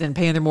funds and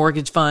paying their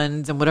mortgage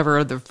funds and whatever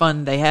other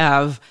fund they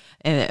have,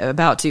 and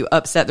about to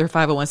upset their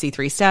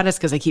 501c3 status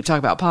because they keep talking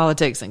about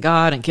politics and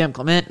God and Kim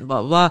Clement and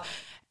blah, blah, blah.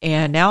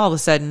 And now all of a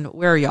sudden,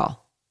 where are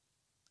y'all?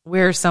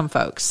 Where's some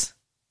folks?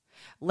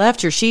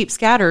 Left your sheep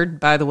scattered,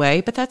 by the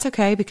way, but that's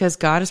okay because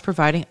God is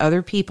providing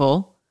other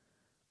people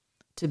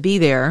to be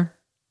there.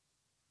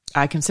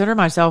 I consider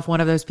myself one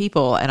of those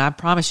people, and I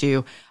promise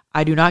you,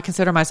 I do not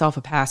consider myself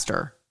a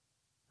pastor.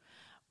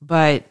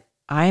 But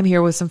I am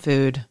here with some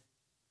food.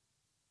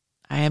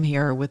 I am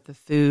here with the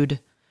food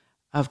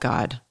of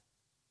God.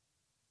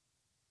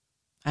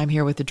 I'm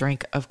here with the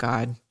drink of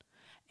God.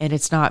 And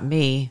it's not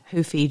me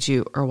who feeds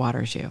you or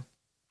waters you.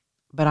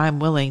 But I'm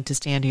willing to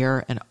stand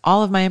here in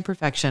all of my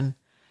imperfection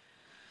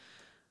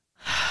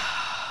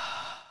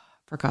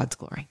for God's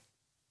glory.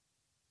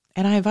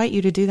 And I invite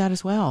you to do that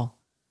as well.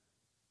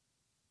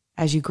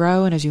 As you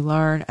grow and as you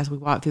learn, as we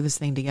walk through this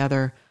thing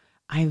together,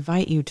 I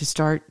invite you to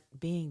start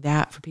being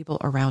that for people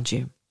around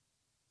you.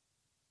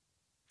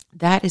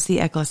 That is the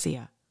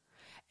ecclesia.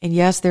 And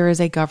yes, there is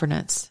a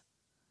governance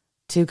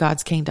to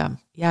God's kingdom.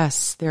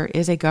 Yes, there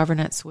is a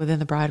governance within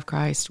the bride of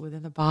Christ,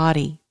 within the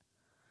body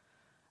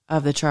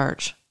of the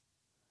church.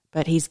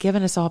 But he's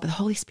given us all, but the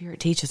Holy Spirit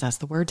teaches us.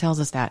 The word tells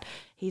us that.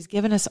 He's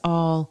given us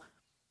all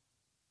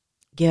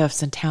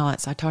gifts and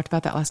talents. I talked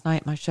about that last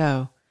night in my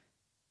show.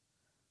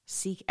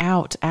 Seek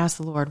out, ask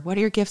the Lord, what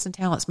are your gifts and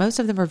talents? Most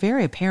of them are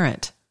very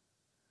apparent.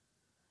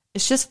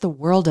 It's just the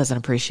world doesn't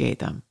appreciate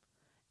them.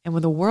 And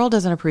when the world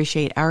doesn't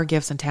appreciate our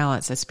gifts and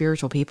talents as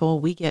spiritual people,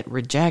 we get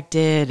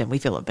rejected and we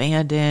feel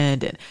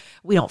abandoned and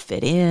we don't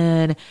fit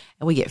in and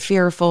we get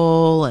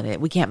fearful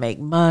and we can't make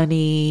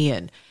money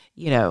and,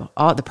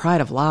 all the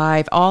pride of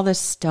life, all this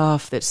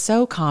stuff that's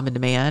so common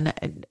to man.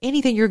 And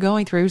anything you're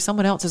going through,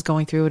 someone else is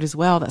going through it as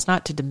well. That's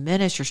not to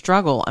diminish your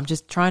struggle. I'm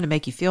just trying to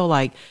make you feel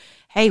like,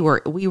 hey,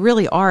 we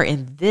really are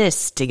in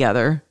this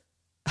together.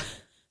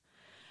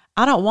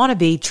 I don't want to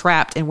be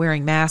trapped and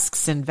wearing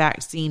masks and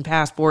vaccine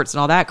passports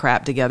and all that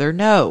crap together.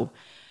 No.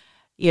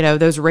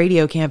 Those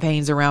radio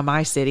campaigns around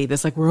my city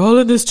that's like, we're all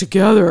in this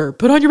together.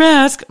 Put on your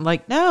mask. I'm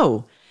like,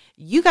 no,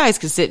 you guys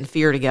can sit in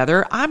fear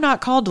together. I'm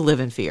not called to live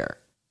in fear.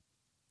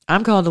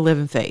 I'm called to live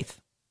in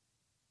faith.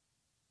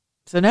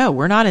 So no,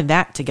 we're not in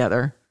that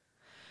together.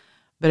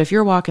 But if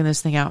you're walking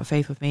this thing out in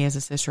faith with me as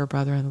a sister or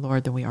brother in the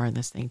Lord, then we are in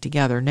this thing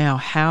together. Now,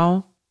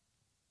 how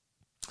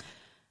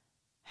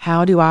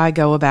do I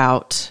go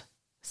about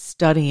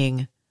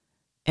studying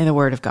in the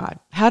Word of God?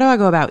 How do I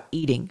go about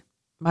eating?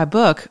 My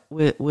book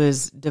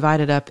was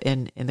divided up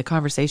in the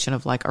conversation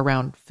of like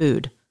around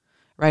food,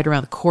 right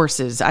around the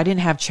courses. I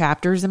didn't have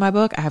chapters in my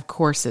book. I have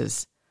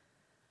courses.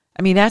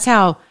 I mean, that's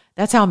how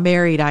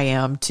married I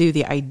am to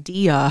the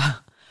idea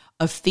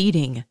of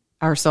feeding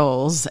our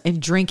souls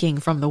and drinking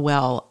from the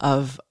well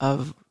of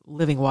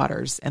living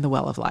waters and the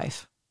well of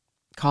life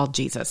called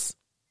Jesus.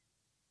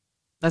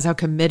 That's how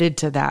committed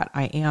to that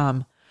I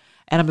am.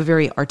 And I'm a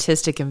very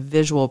artistic and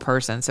visual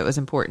person, so it was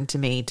important to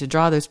me to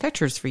draw those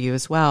pictures for you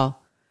as well.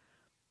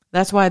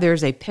 That's why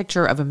there's a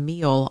picture of a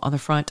meal on the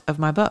front of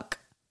my book.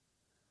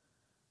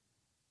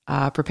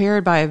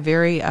 Prepared by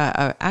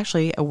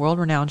actually a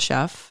world-renowned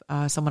chef,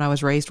 someone I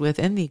was raised with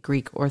in the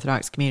Greek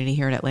Orthodox community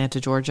here in Atlanta,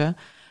 Georgia,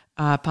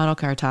 Panos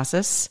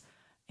Karatassis,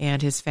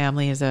 and his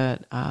family is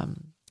a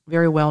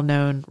very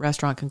well-known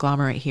restaurant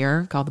conglomerate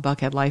here called the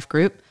Buckhead Life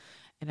Group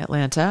in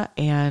Atlanta,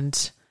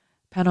 and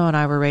Pano and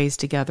I were raised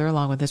together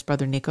along with his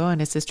brother Nico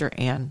and his sister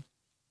Anne.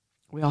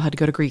 We all had to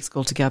go to Greek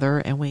school together,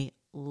 and we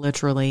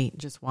literally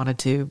just wanted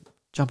to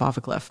jump off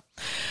a cliff.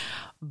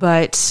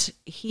 But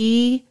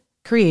he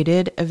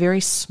created a very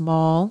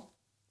small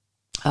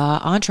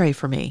entree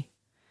for me.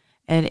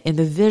 And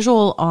the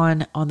visual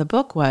on the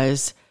book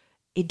was,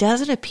 it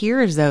doesn't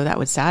appear as though that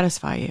would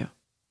satisfy you,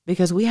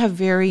 because we have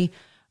very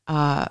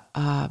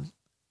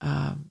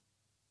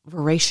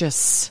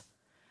voracious,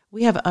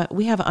 we have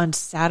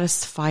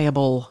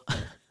unsatisfiable,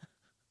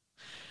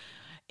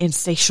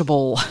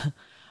 insatiable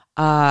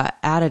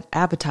added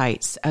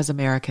appetites as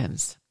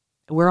Americans.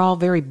 We're all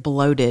very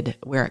bloated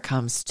when it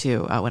comes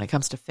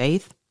to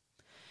faith.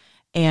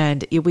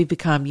 And we've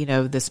become,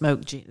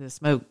 the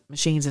smoke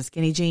machines and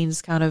skinny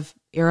jeans kind of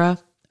era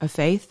of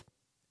faith,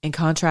 in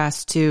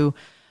contrast to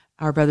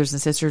our brothers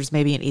and sisters,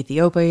 maybe in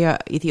Ethiopia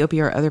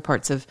or other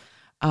parts of,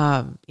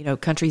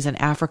 countries in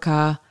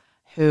Africa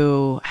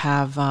who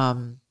have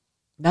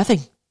nothing.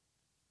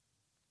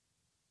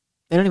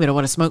 They don't even know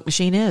what a smoke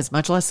machine is,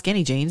 much less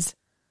skinny jeans,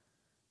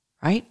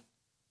 right?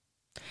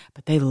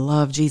 But they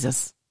love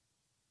Jesus.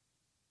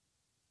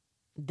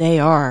 They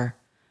are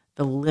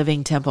the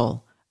living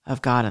temple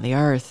of God on the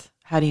earth.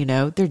 How do you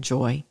know? Their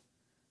joy,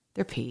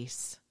 their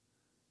peace,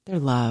 their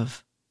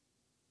love,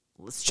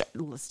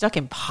 stuck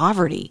in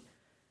poverty,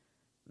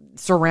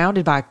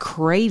 surrounded by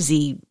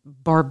crazy,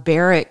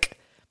 barbaric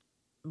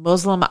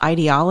Muslim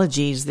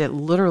ideologies that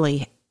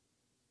literally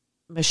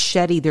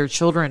machete their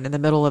children in the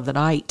middle of the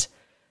night,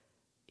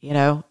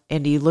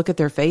 and you look at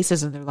their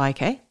faces and they're like,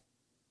 hey,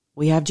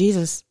 we have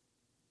Jesus.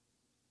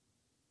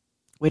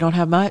 We don't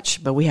have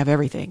much, but we have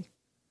everything.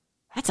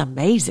 That's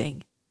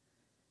amazing.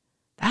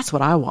 That's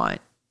what I want,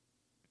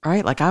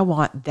 right? Like I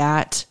want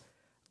that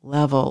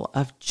level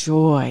of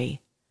joy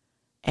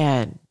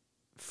and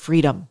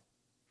freedom.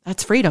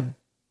 That's freedom.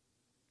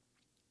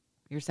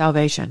 Your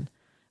salvation.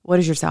 What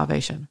is your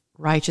salvation?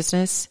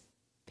 Righteousness,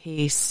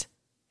 peace,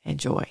 and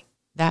joy.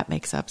 That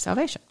makes up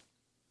salvation.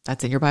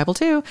 That's in your Bible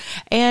too.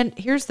 And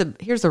here's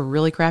the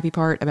really crappy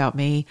part about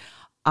me.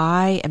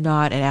 I am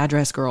not an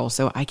address girl,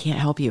 so I can't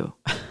help you.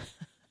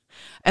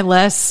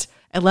 unless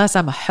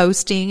I'm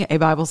hosting a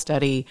Bible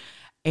study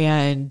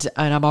and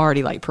I'm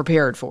already like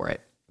prepared for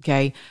it.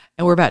 Okay.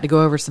 And we're about to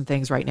go over some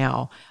things right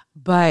now.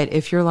 But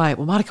if you're like,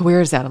 well, Monica,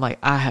 where is that? I'm like,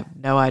 I have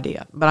no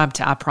idea,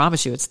 but I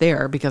promise you it's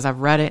there because I've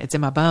read it. It's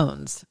in my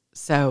bones.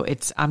 So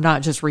I'm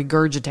not just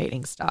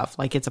regurgitating stuff.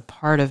 Like it's a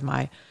part of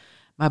my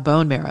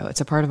bone marrow.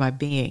 It's a part of my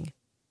being.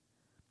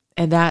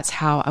 And that's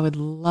how I would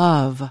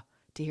love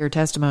to hear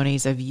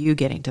testimonies of you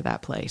getting to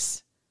that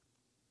place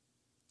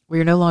where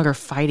you're no longer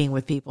fighting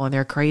with people and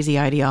their crazy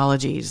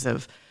ideologies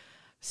of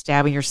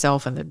stabbing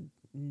yourself in the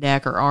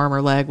neck or arm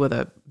or leg with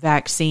a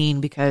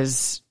vaccine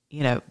because,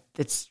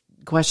 it's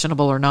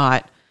questionable or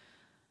not,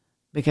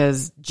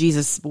 because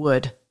Jesus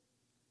would.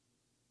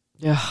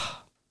 Ugh,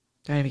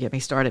 don't even get me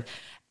started.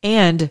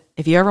 And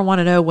if you ever want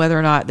to know whether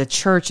or not the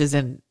church is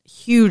in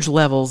huge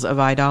levels of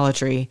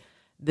idolatry,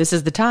 this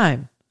is the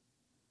time.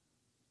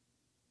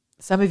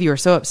 Some of you are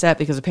so upset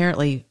because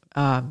apparently,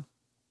 almost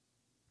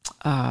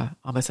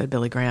said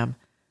Billy Graham.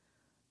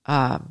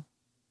 And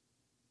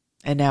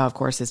now, of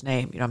course, his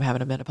name, I'm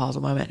having a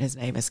menopausal moment. His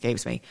name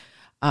escapes me.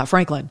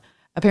 Franklin.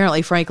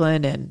 Apparently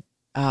Franklin and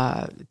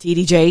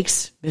T.D.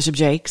 Jakes, Bishop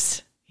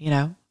Jakes,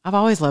 I've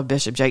always loved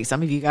Bishop Jakes.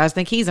 Some of you guys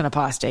think he's an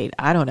apostate.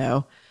 I don't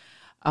know.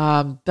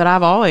 But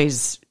I've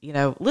always,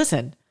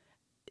 listen,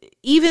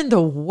 even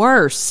the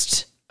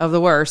worst of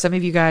the worst, some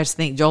of you guys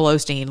think Joel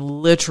Osteen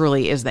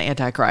literally is the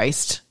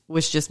Antichrist,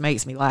 which just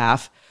makes me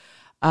laugh.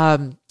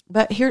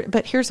 But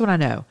here's what I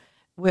know.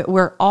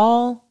 We're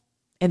all,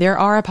 and there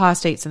are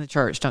apostates in the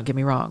church, don't get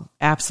me wrong.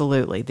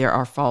 Absolutely. There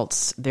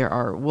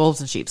are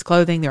wolves in sheep's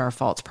clothing. There are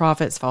false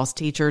prophets, false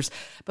teachers,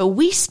 but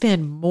we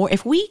spend more,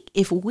 if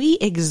we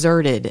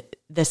exerted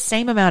the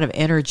same amount of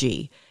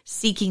energy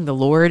seeking the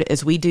Lord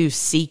as we do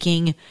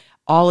seeking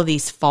all of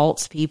these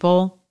false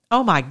people,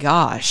 oh my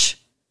gosh,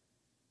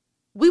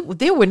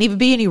 there wouldn't even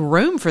be any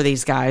room for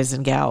these guys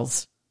and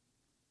gals.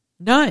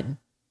 None.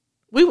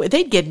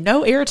 They'd get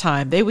no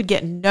airtime. They would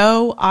get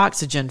no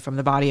oxygen from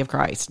the body of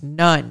Christ.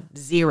 None.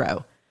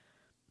 Zero.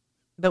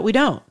 But we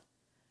don't.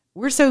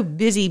 We're so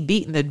busy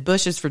beating the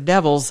bushes for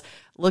devils,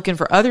 looking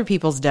for other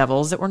people's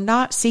devils, that we're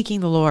not seeking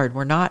the Lord.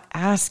 We're not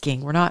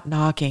asking. We're not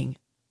knocking.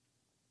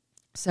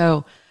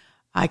 So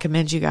I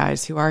commend you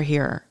guys who are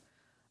here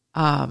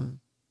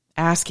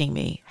asking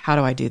me, how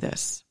do I do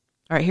this?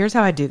 All right, here's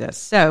how I do this.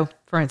 So,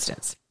 for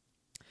instance,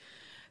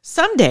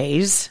 some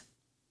days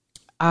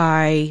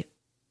I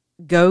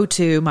go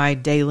to my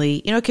daily,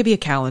 it could be a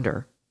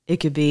calendar. It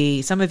could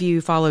be, some of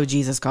you follow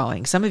Jesus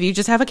Calling. Some of you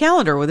just have a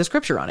calendar with a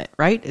scripture on it,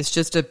 right? It's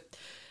just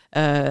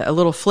a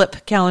little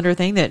flip calendar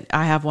thing that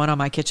I have one on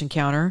my kitchen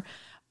counter.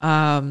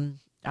 I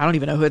don't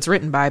even know who it's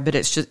written by, but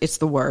it's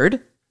the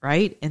word,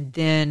 right? And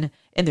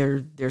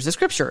there's a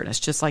scripture, and it's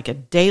just like a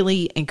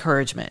daily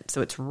encouragement.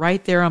 So it's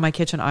right there on my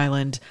kitchen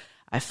island.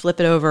 I flip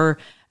it over. And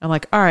I'm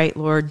like, all right,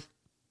 Lord,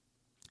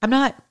 I'm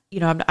not,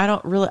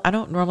 I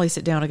don't normally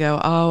sit down and go,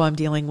 oh, I'm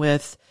dealing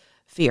with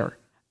fear.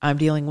 I'm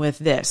dealing with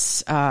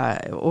this,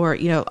 or,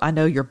 I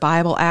know your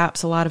Bible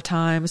apps a lot of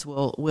times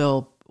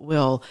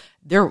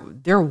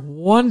they're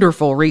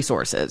wonderful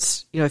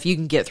resources. If you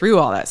can get through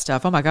all that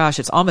stuff, oh my gosh,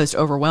 it's almost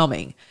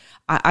overwhelming.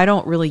 I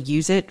don't really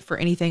use it for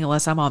anything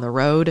unless I'm on the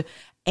road,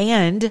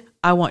 and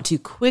I want to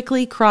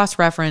quickly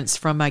cross-reference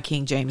from my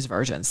King James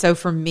Version. So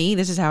for me,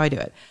 this is how I do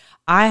it.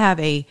 I have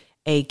a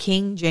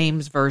King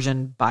James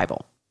Version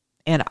Bible,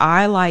 and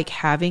I like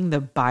having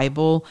the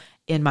Bible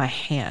in my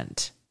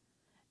hand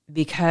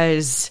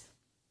because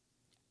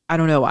I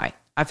don't know why.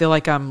 I feel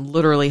like I'm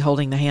literally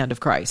holding the hand of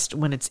Christ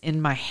when it's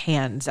in my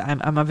hands.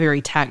 I'm a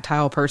very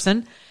tactile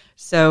person.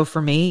 So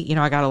for me,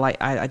 I gotta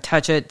I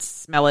touch it,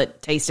 smell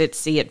it, taste it,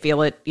 see it,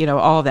 feel it,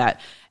 all of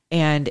that.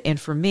 And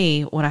for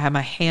me, when I have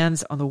my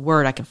hands on the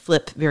word, I can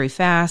flip very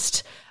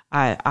fast.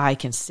 I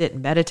can sit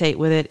and meditate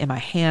with it in my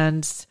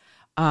hands.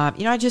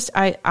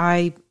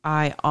 I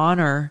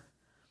honor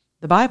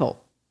the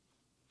Bible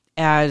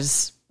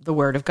as the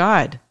word of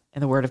God.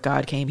 And the word of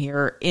God came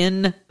here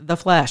in the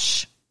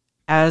flesh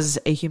as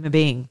a human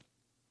being.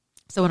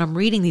 So when I'm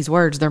reading these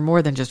words, they're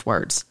more than just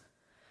words,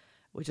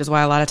 which is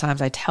why a lot of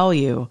times I tell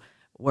you,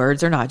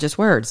 words are not just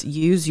words.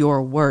 Use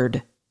your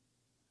word,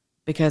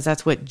 because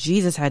that's what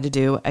Jesus had to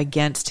do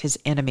against his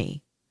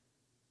enemy.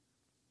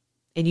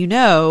 And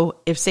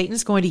if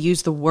Satan's going to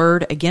use the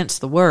word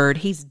against the word,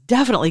 he's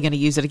definitely going to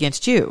use it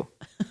against you.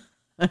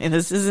 I mean,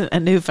 this isn't a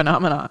new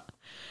phenomenon.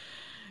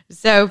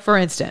 So, for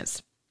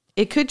instance,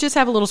 it could just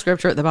have a little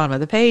scripture at the bottom of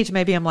the page.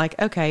 Maybe I'm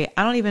like, okay,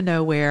 I don't even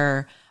know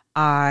where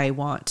I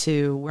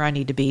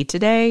need to be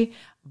today,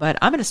 but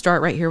I'm going to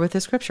start right here with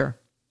this scripture.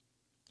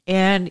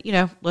 And,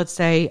 let's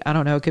say, I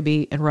don't know, it could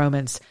be in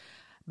Romans,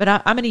 but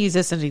I'm going to use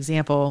this as an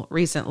example.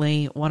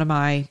 Recently, one of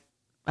my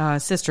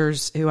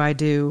sisters who I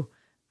do,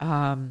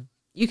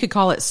 you could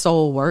call it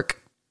soul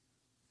work.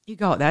 You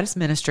call it that. It's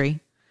ministry.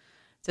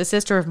 It's a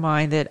sister of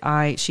mine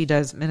that she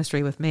does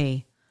ministry with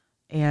me.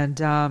 And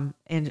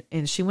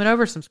she went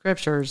over some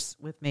scriptures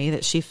with me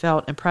that she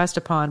felt impressed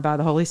upon by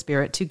the Holy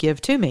Spirit to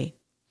give to me.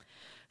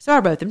 So I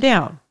wrote them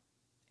down,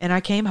 and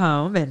I came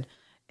home, and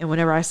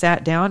whenever I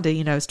sat down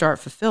to, start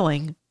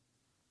fulfilling,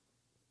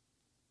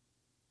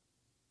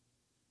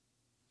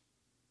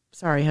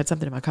 sorry, I had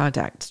something in my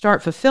contact,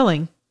 start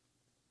fulfilling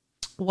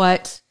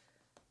what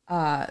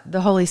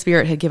the Holy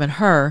Spirit had given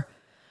her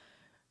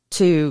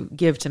to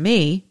give to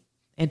me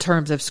in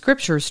terms of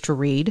scriptures to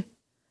read,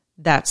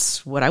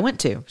 that's what I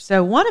went to.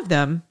 So one of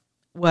them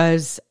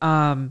was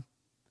Romans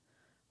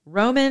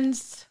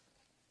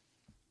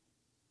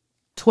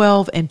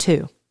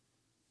 12:2.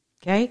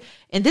 Okay?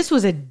 And this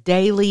was a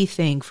daily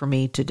thing for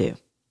me to do.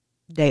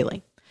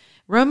 Daily.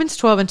 Romans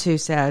 12:2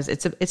 says,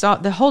 it's all,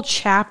 the whole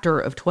chapter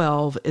of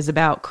 12 is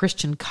about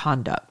Christian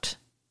conduct.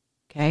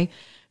 Okay?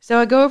 So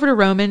I go over to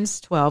Romans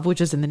 12, which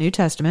is in the New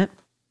Testament.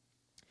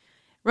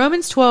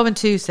 Romans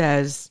 12:2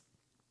 says,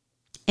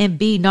 and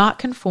be not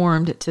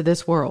conformed to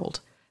this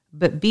world,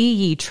 but be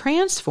ye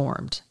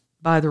transformed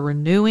by the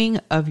renewing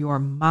of your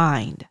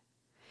mind,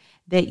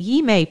 that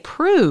ye may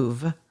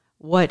prove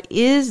what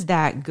is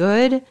that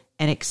good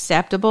and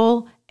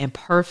acceptable and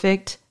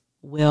perfect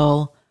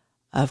will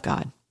of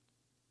God.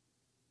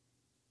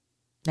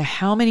 Now,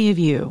 how many of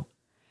you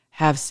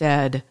have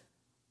said,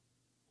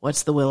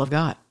 what's the will of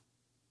God?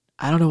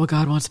 I don't know what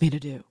God wants me to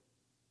do,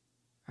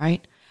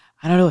 right?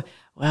 I don't know.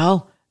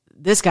 Well,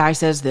 this guy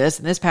says this,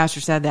 and this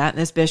pastor said that,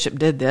 and this bishop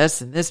did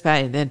this, and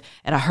and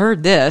I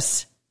heard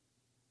this.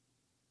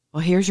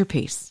 Well, here's your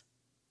piece.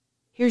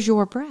 Here's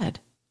your bread.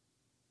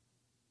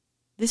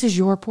 This is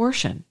your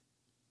portion.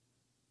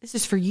 This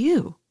is for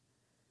you.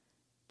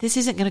 This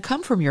isn't going to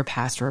come from your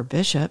pastor or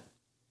bishop.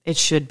 It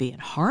should be in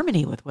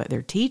harmony with what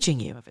they're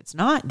teaching you. If it's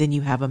not, then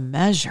you have a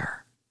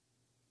measure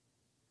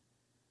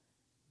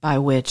by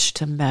which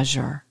to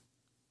measure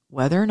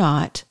whether or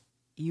not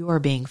you are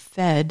being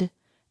fed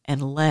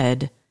and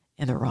led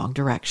in the wrong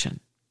direction.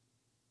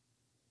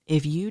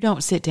 If you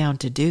don't sit down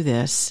to do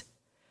this,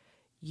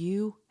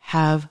 you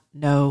have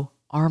no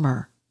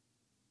armor.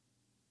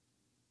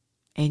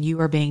 And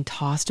you are being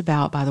tossed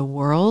about by the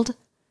world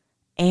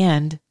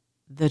and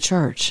the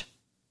church.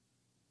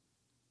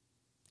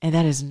 And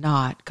that is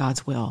not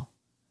God's will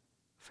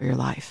for your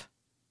life.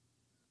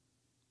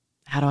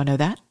 How do I know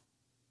that?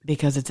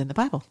 Because it's in the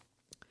Bible.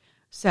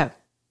 So,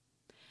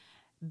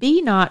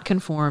 be not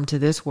conformed to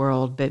this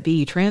world, but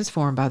be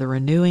transformed by the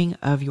renewing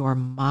of your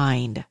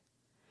mind,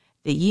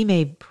 that ye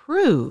may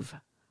prove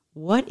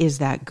what is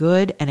that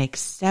good and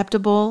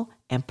acceptable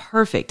and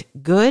perfect,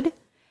 good,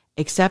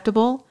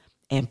 acceptable,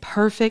 and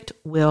perfect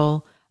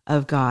will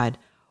of God.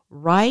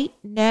 Right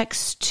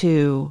next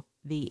to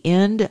the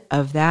end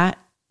of that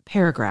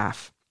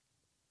paragraph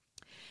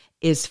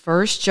is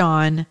 1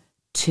 John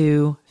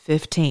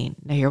 2:15.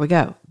 Now here we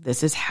go.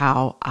 This is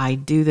how I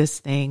do this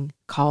thing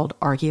called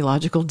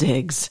archaeological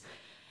digs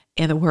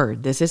in the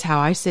Word. This is how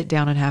I sit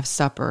down and have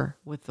supper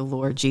with the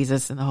Lord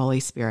Jesus and the Holy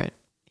Spirit.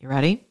 You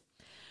ready?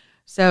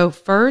 So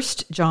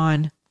 1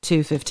 John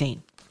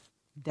 2:15.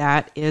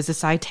 That is a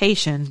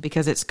citation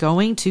because it's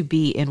going to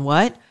be in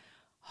what?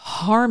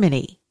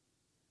 Harmony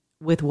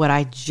with what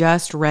I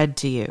just read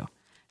to you.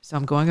 So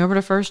I'm going over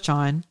to 1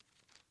 John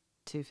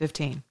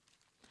 2:15.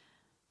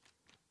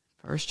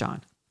 1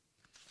 John.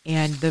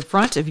 And the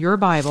front of your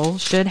Bible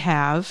should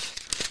have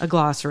a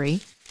glossary,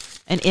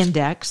 an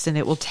index, and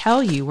it will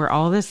tell you where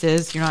all this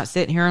is. You're not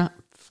sitting here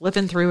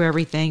flipping through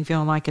everything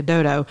feeling like a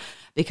dodo,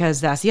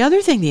 because that's the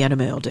other thing the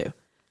enemy will do.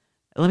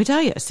 Let me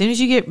tell you, as soon as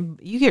you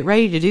get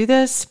ready to do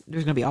this,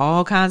 there's going to be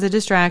all kinds of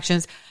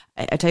distractions.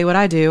 I tell you what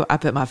I do. I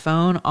put my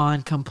phone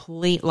on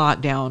complete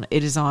lockdown.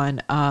 It is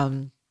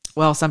on,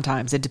 well,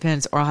 sometimes it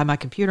depends, or I'll have my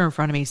computer in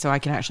front of me so I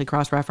can actually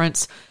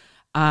cross-reference.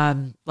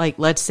 Like,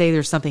 let's say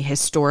there's something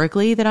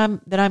historically that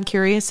I'm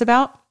curious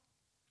about.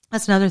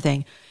 That's another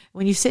thing.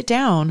 When you sit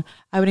down,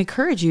 I would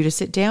encourage you to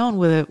sit down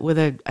with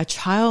a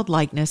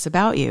childlikeness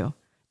about you.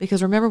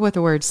 Because remember what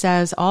the word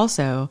says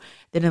also,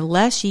 that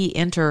unless ye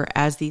enter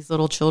as these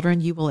little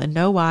children, you will in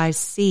no wise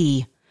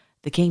see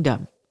the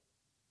kingdom.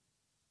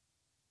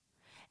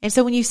 And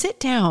so when you sit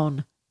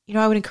down,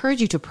 I would encourage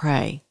you to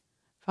pray.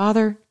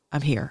 Father,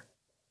 I'm here.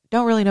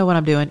 Don't really know what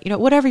I'm doing.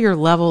 Whatever your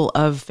level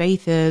of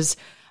faith is,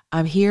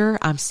 I'm here,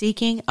 I'm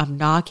seeking, I'm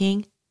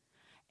knocking,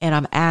 and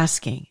I'm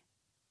asking.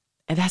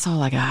 And that's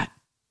all I got.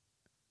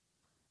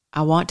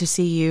 I want to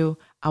see you.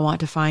 I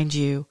want to find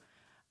you.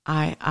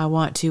 I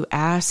want to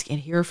ask and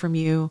hear from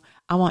you.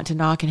 I want to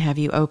knock and have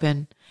you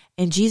open.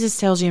 And Jesus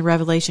tells you in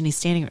Revelation, he's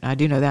standing, I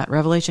do know that,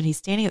 Revelation, he's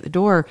standing at the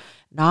door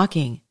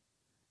knocking.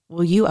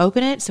 Will you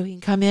open it so he can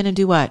come in and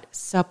do what?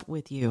 Sup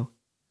with you.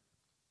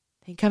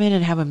 He can come in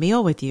and have a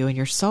meal with you in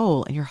your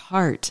soul and your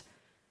heart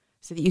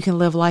so that you can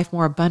live life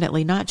more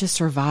abundantly, not just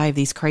survive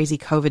these crazy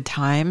COVID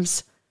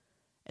times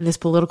and this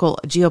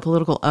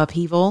geopolitical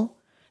upheaval,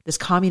 this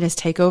communist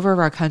takeover of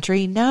our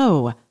country.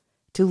 No,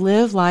 to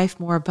live life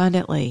more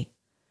abundantly.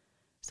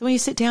 So when you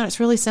sit down, it's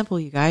really simple,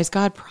 you guys.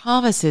 God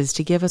promises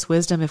to give us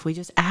wisdom if we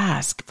just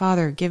ask.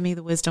 Father, give me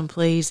the wisdom,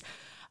 please.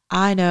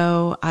 I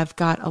know I've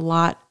got a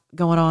lot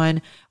going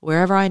on.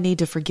 Wherever I need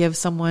to forgive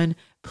someone,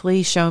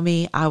 please show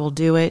me. I will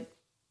do it.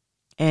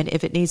 And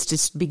if it needs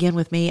to begin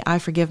with me, I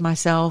forgive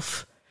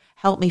myself.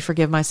 Help me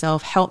forgive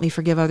myself. Help me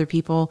forgive other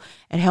people.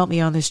 And help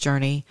me on this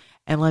journey.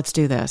 And let's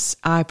do this.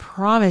 I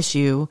promise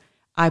you,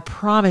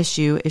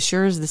 as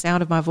sure as the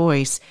sound of my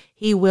voice,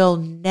 he will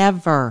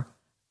never,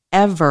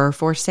 ever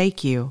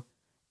forsake you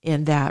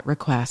in that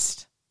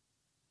request.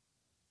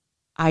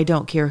 I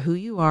don't care who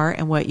you are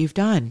and what you've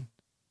done.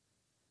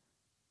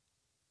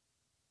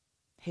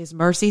 His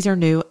mercies are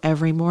new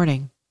every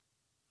morning.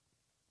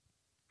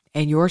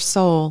 And your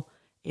soul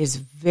is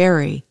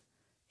very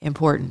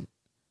important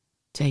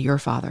to your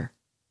Father.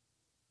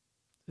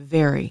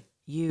 Very.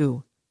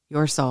 Your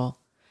soul.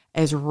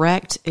 As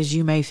wrecked as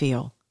you may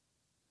feel,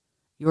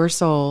 your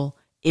soul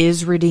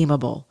is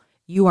redeemable.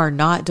 You are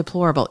not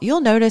deplorable.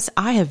 You'll notice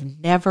I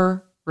have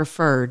never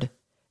referred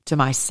to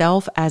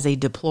myself as a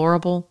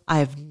deplorable. I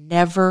have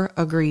never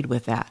agreed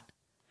with that.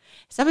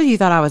 Some of you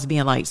thought I was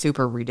being like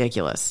super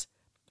ridiculous,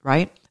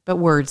 right? But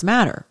words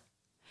matter.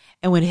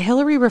 And when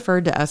Hillary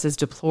referred to us as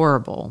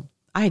deplorable,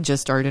 I had just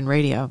started in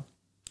radio.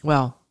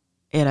 Well,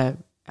 on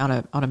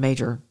a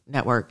major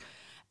network.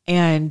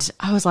 And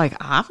I was like,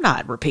 I'm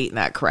not repeating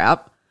that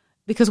crap.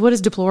 Because what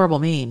does deplorable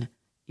mean?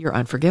 You're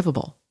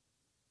unforgivable.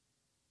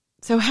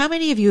 So how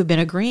many of you have been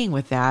agreeing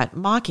with that,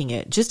 mocking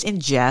it, just in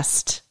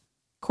jest,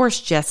 of course,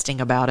 jesting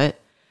about it,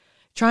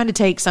 trying to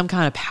take some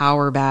kind of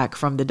power back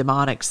from the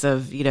demonics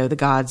of, the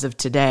gods of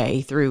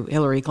today through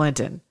Hillary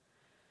Clinton?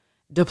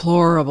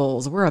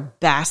 Deplorables. We're a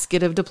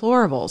basket of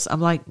deplorables.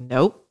 I'm like,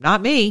 nope,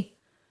 not me.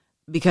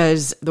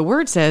 Because the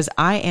word says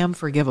I am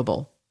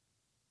forgivable.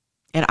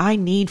 And I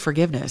need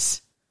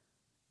forgiveness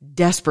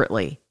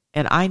desperately.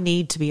 And I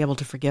need to be able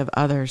to forgive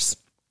others.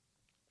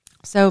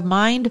 So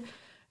mind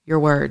your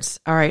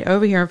words. All right,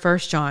 over here in 1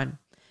 John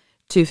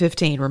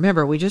 2:15.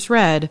 Remember, we just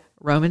read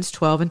Romans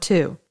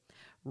 12:2.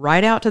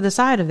 Right out to the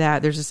side of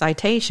that, there's a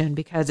citation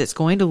because it's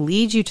going to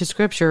lead you to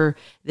scripture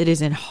that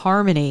is in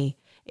harmony.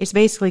 It's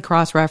basically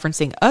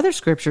cross-referencing other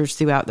scriptures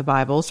throughout the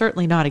Bible,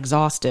 certainly not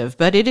exhaustive,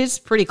 but it is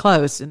pretty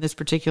close in this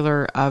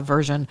particular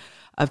version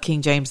of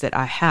King James that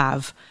I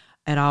have,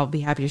 and I'll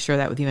be happy to share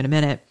that with you in a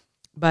minute.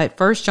 But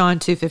 1 John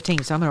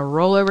 2:15. So I'm going to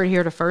roll over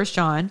here to 1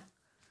 John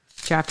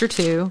chapter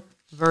 2,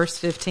 verse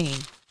 15.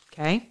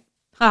 Okay?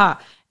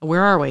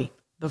 Where are we?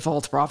 The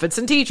false prophets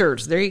and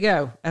teachers. There you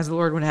go, as the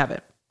Lord would have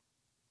it.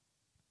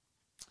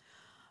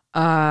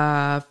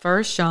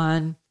 1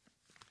 John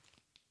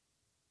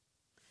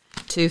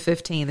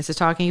 2:15. This is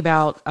talking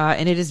about,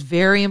 and it is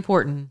very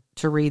important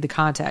to read the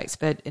context,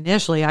 but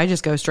initially I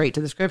just go straight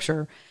to the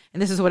scripture.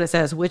 And this is what it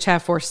says, which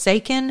have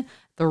forsaken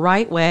the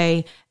right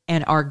way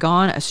and are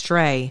gone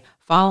astray,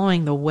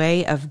 following the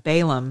way of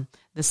Balaam,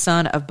 the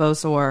son of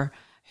Bosor,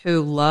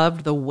 who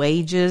loved the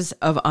wages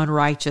of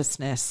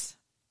unrighteousness.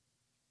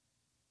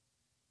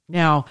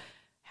 Now,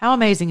 how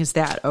amazing is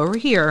that? Over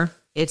here,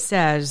 it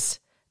says,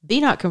 be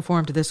not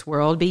conformed to this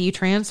world, be ye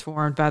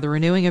transformed by the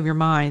renewing of your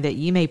mind, that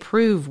ye may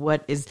prove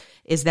what is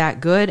that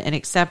good and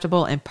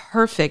acceptable and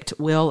perfect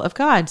will of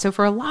God. So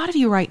for a lot of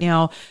you right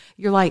now,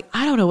 you're like,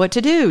 I don't know what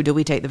to do. Do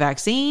we take the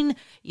vaccine?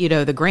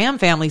 The Graham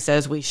family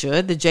says we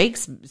should. The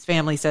Jakes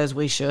family says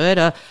we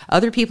should.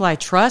 Other people I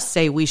trust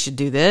say we should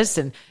do this.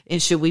 And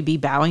should we be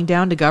bowing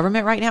down to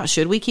government right now?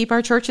 Should we keep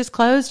our churches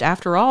closed?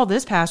 After all,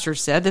 this pastor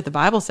said that the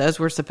Bible says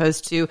we're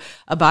supposed to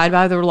abide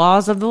by the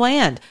laws of the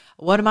land.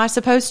 What am I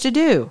supposed to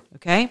do?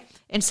 Okay.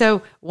 And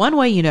so one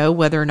way you know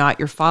whether or not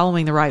you're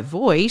following the right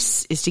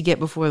voice is to get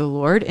before the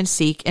Lord and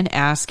seek and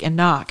ask and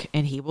knock,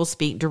 and he will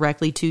speak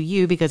directly to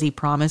you because he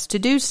promised to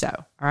do so.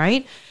 All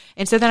right.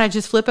 And so then I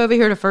just flip over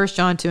here to 1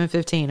 John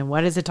 2:15. And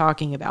what is it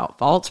talking about?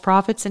 False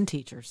prophets and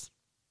teachers.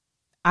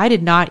 I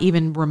did not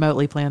even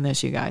remotely plan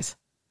this, you guys.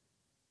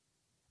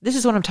 This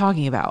is what I'm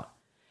talking about.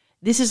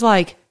 This is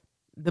like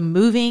the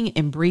moving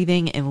and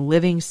breathing and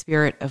living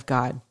Spirit of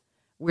God,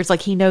 where it's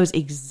like he knows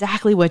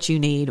exactly what you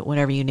need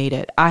whenever you need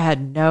it. I had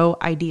no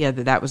idea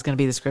that that was going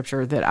to be the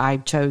scripture that I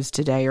chose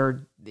today,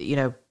 or,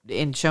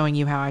 in showing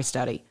you how I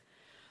study.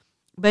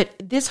 But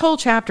this whole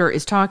chapter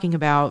is talking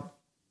about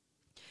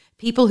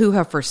people who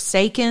have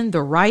forsaken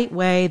the right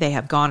way. They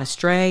have gone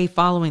astray,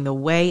 following the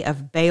way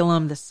of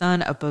Balaam, the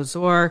son of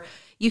Bosor.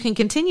 You can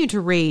continue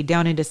to read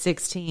down into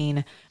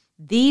 16.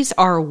 These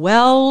are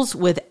wells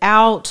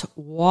without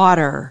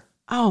water.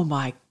 Oh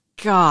my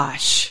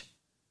gosh.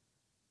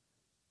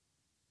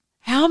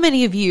 How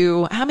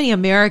many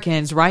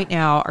Americans right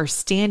now are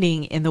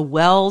standing in the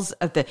wells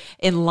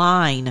in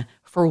line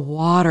for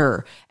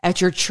water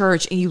at your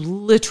church and you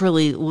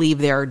literally leave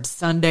there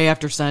Sunday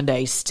after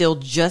Sunday, still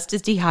just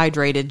as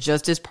dehydrated,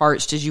 just as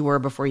parched as you were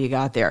before you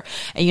got there.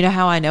 And you know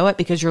how I know it?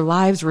 Because your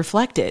lives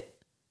reflect it.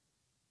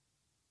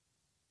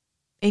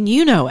 And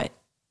you know it.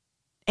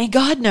 And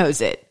God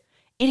knows it.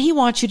 And he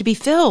wants you to be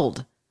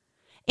filled.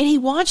 And he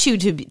wants you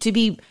to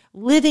be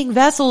living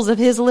vessels of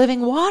his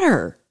living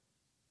water.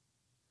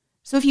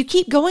 So if you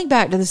keep going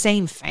back to the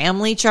same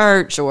family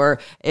church, or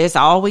it's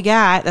all we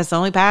got, that's the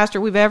only pastor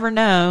we've ever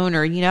known,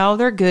 or,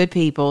 they're good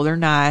people, they're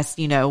nice,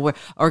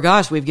 or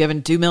gosh, we've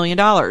given $2 million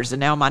and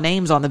now my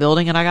name's on the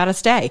building and I got to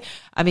stay.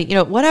 I mean,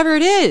 whatever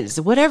it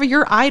is, whatever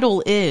your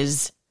idol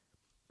is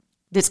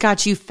that's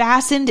got you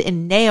fastened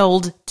and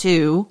nailed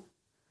to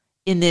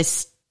in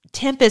this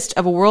tempest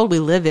of a world we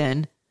live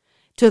in,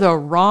 to the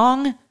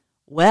wrong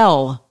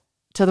well,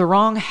 to the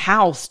wrong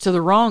house, to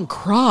the wrong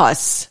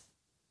cross.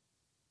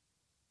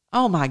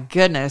 Oh my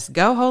goodness.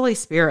 Go Holy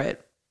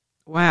Spirit.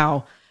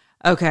 Wow.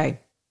 Okay.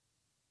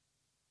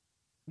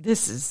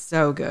 This is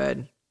so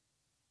good.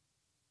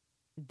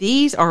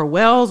 These are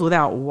wells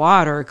without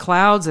water,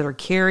 clouds that are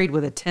carried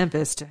with a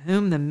tempest, to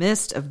whom the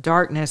mist of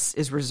darkness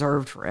is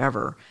reserved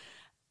forever.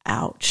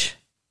 Ouch.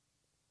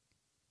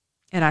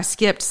 And I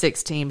skipped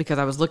 16 because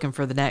I was looking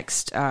for the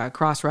next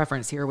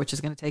cross-reference here, which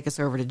is going to take us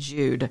over to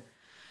Jude.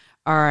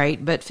 All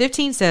right. But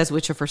 15 says,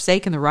 which have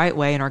forsaken the right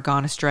way and are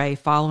gone astray,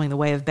 following the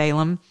way of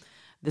Balaam,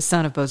 the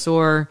son of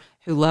Bosor,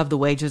 who loved the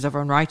wages of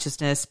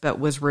unrighteousness, but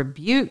was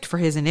rebuked for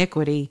his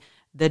iniquity.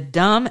 The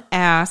dumb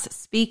ass,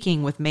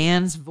 speaking with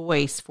man's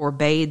voice,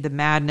 forbade the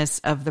madness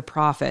of the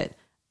prophet.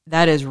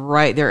 That is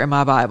right there in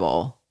my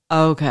Bible.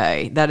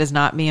 Okay, that is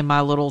not me and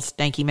my little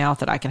stanky mouth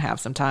that I can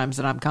have sometimes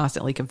and I'm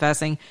constantly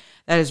confessing.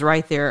 That is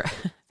right there.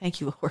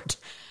 Thank you, Lord.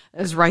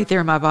 That is right there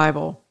in my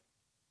Bible.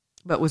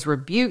 But was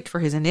rebuked for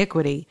his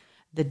iniquity.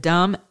 The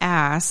dumb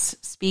ass,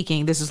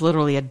 speaking, this is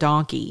literally a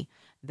donkey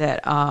that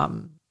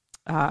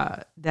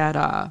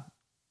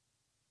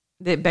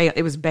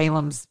it was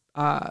Balaam's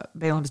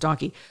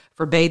donkey,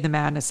 forbade the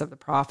madness of the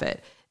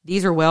prophet.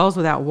 These are wells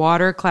without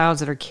water, clouds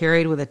that are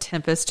carried with a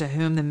tempest, to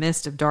whom the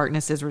mist of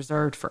darkness is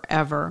reserved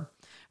forever.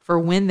 For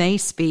when they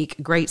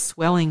speak great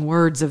swelling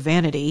words of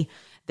vanity,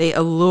 they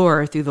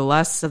allure through the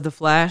lusts of the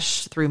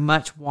flesh, through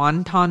much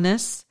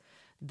wantonness.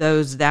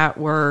 Those that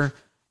were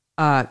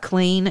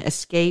clean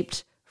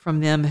escaped from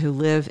them who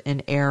live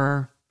in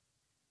error.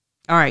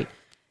 All right.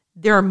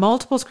 There are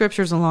multiple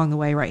scriptures along the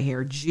way right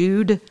here.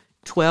 Jude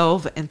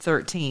 12 and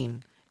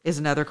 13 is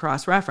another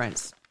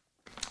cross-reference.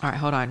 All right,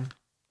 hold on.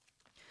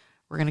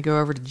 We're going to go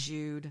over to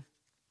Jude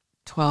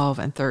 12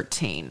 and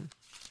 13.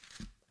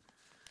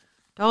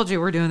 Told you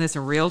we're doing this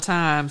in real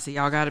time, so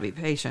y'all got to be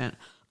patient.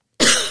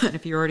 And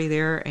if you're already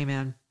there,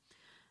 amen.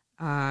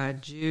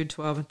 Jude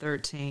 12 and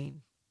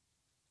 13.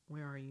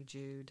 Where are you,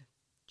 Jude?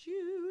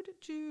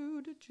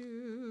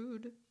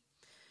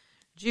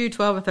 Jude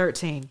 12 and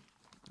 13.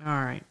 All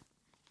right.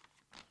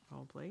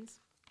 Hold, please.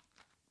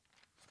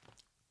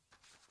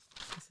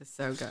 This is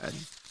so good.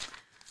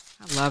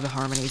 I love the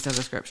harmonies of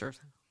the scriptures.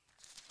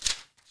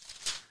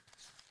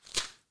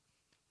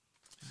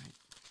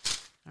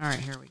 All right,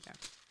 here we go.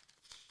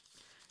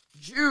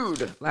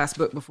 Jude, last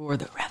book before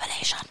the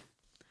Revelation.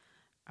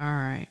 All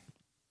right.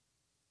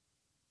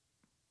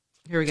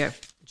 Here we go.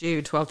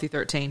 Jude 12 through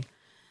 13.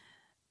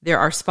 There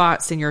are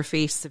spots in your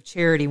feasts of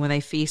charity when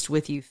they feast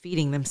with you,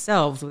 feeding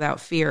themselves without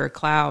fear.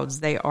 Clouds,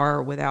 they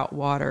are without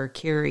water,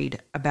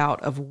 carried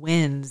about of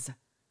winds.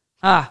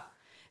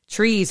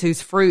 Trees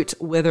whose fruit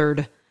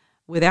withered,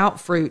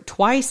 without fruit,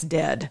 twice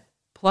dead,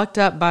 plucked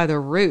up by the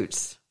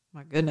roots.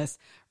 My goodness.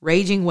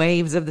 Raging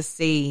waves of the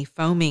sea,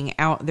 foaming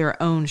out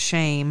their own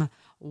shame.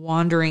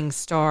 Wandering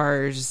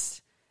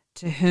stars,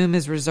 to whom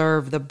is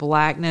reserved the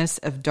blackness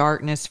of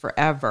darkness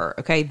forever.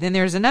 Okay, then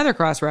there's another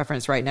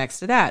cross-reference right next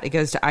to that. It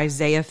goes to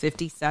Isaiah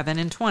 57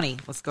 and 20.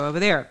 Let's go over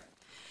there.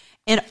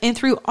 And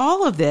through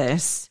all of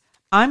this,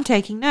 I'm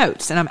taking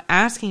notes, and I'm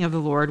asking of the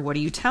Lord, what are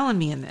you telling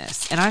me in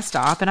this? And I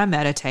stop, and I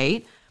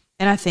meditate,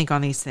 and I think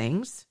on these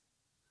things.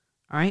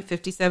 All right,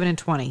 57 and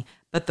 20.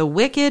 But the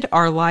wicked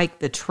are like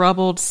the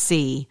troubled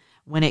sea,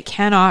 when it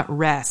cannot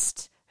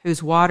rest,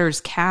 whose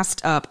waters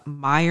cast up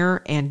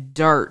mire and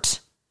dirt.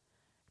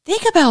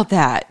 Think about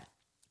that.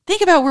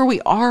 Think about where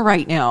we are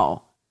right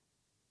now.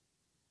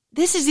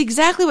 This is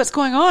exactly what's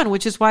going on,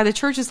 which is why the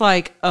church is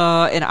like,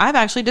 and I've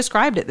actually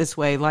described it this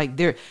way, like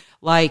they're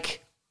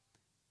like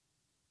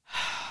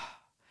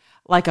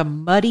a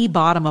muddy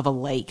bottom of a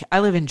lake. I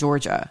live in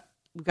Georgia.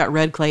 We've got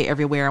red clay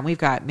everywhere, and we've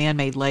got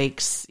man-made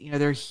lakes.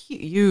 They're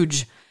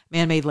huge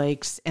man-made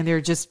lakes, and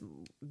they're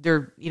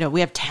we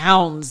have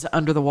towns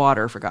under the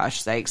water, for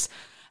gosh sakes.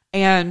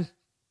 And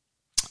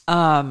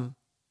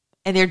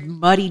they're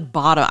muddied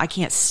bottom. I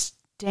can't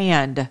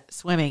stand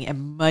swimming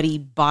in muddy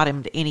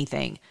bottomed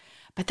anything.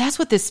 But that's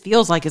what this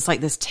feels like. It's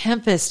like this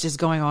tempest is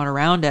going on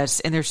around us,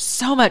 and there's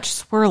so much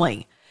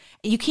swirling.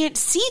 You can't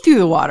see through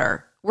the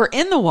water. We're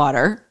in the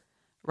water,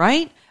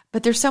 right?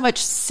 But there's so much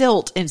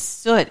silt and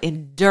soot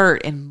and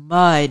dirt and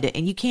mud,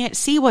 and you can't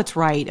see what's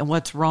right and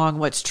what's wrong,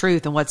 what's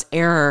truth and what's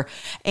error.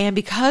 And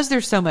because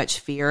there's so much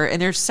fear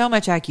and there's so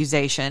much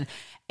accusation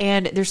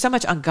and there's so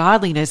much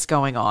ungodliness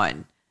going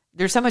on,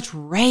 there's so much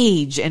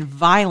rage and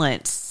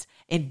violence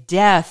and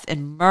death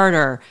and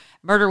murder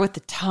with the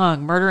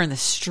tongue, murder in the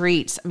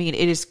streets. I mean,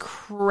 it is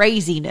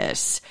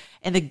craziness.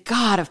 And the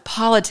God of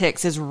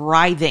politics is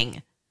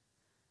writhing.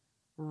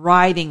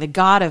 The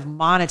God of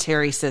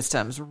monetary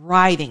systems,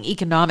 writhing.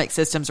 Economic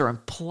systems are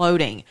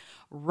imploding,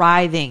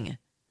 writhing.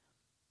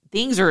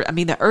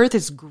 The earth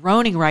is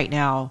groaning right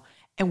now,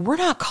 and we're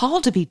not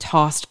called to be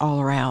tossed all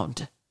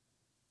around.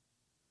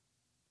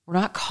 We're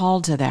not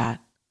called to that.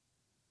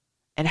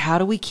 And how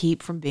do we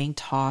keep from being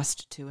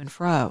tossed to and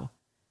fro?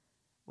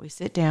 We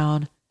sit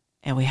down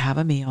and we have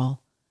a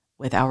meal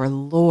with our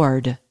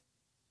Lord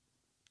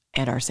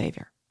and our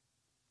Savior.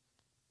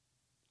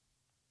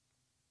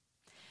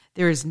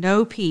 There is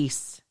no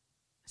peace,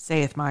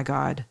 saith my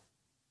God,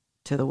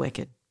 to the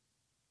wicked.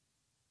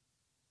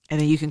 And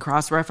then you can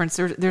cross-reference.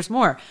 There's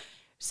more.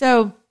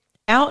 So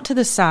out to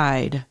the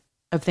side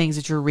of things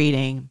that you're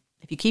reading,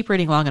 if you keep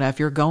reading long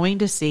enough, you're going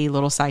to see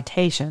little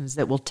citations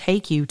that will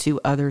take you to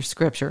other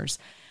scriptures.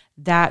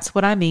 That's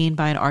what I mean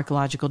by an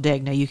archaeological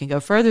dig. Now, you can go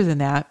further than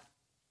that.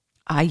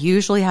 I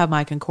usually have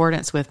my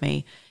concordance with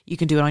me. You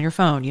can do it on your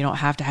phone. You don't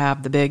have to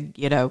have the big,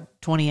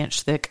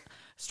 20-inch thick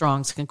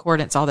Strong's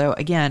Concordance. Although,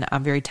 again,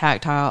 I'm very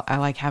tactile. I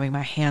like having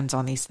my hands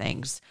on these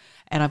things.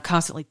 And I'm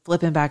constantly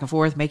flipping back and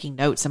forth, making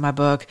notes in my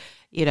book.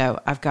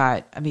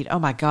 Oh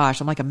my gosh,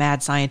 I'm like a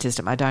mad scientist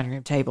at my dining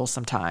room table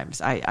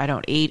sometimes. I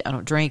don't eat, I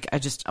don't drink.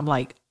 I'm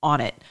like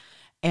on it.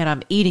 And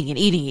I'm eating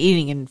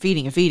and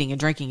feeding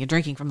and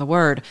drinking from the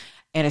Word.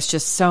 And it's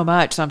just so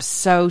much. So I'm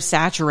so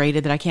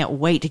saturated that I can't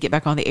wait to get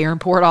back on the air and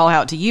pour it all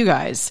out to you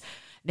guys.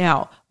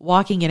 Now,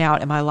 walking it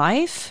out in my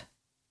life,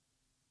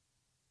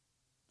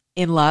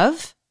 in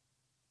love,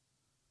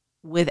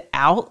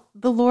 without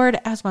the Lord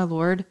as my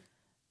Lord,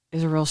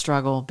 is a real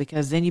struggle,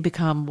 because then you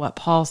become what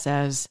Paul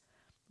says,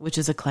 which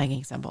is a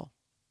clanging cymbal.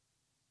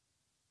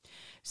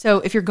 So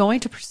if you're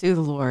going to pursue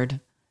the Lord,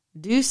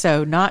 do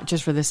so not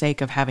just for the sake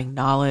of having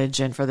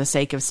knowledge and for the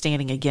sake of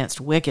standing against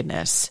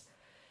wickedness.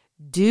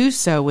 Do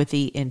so with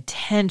the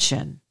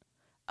intention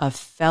of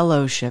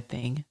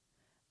fellowshipping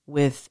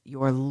with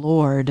your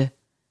Lord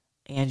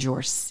and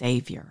your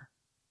Savior.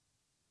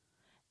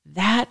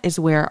 That is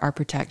where our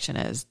protection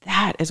is.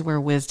 That is where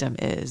wisdom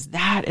is.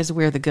 That is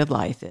where the good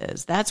life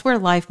is. That's where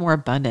life more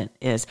abundant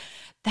is.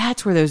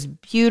 That's where those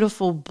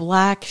beautiful,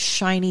 black,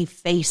 shiny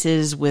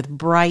faces with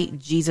bright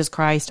Jesus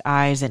Christ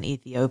eyes in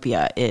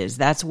Ethiopia is.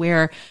 That's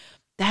where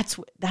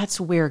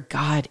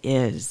God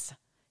is.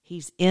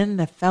 He's in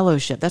the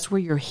fellowship. That's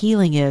where your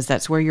healing is.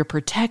 That's where your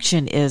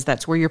protection is.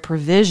 That's where your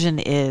provision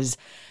is.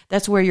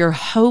 That's where your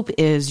hope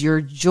is,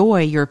 your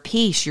joy, your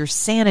peace, your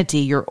sanity,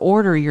 your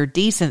order, your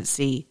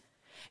decency,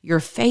 your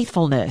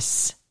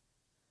faithfulness.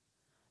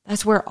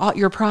 That's where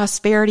your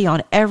prosperity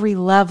on every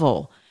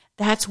level,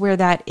 that's where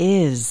that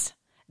is.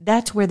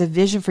 That's where the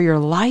vision for your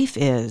life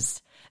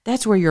is.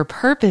 That's where your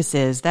purpose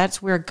is.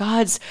 That's where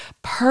God's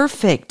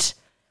perfect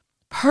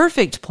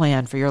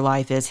plan for your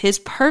life is. His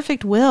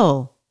perfect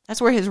will. That's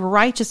where his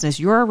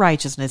righteousness, your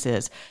righteousness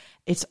is.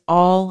 It's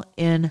all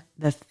in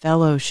the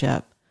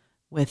fellowship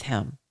with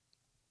him.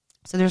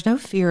 So there's no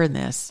fear in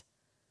this.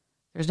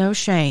 There's no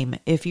shame.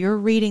 If you're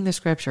reading the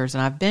scriptures,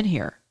 and I've been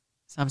here,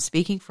 so I'm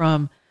speaking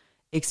from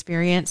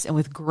experience and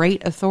with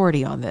great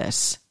authority on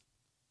this.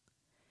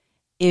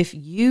 If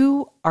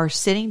you are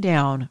sitting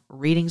down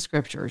reading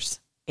scriptures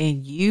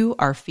and you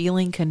are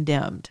feeling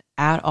condemned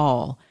at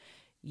all,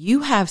 you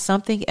have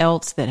something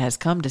else that has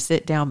come to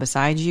sit down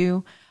beside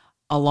you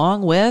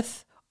along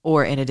with,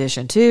 or in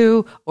addition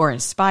to, or in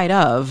spite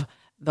of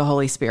the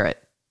Holy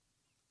Spirit.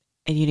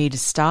 And you need to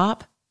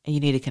stop and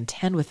you need to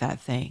contend with that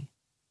thing.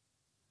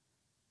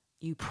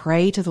 You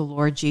pray to the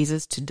Lord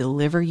Jesus to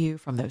deliver you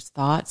from those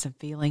thoughts and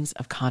feelings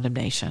of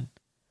condemnation.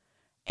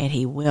 And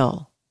he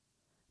will,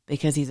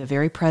 because he's a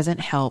very present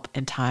help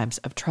in times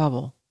of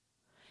trouble.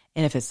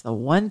 And if it's the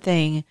one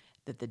thing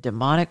that the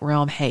demonic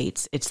realm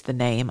hates, it's the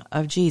name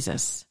of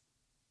Jesus.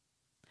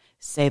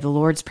 Say the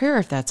Lord's Prayer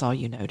if that's all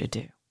you know to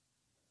do.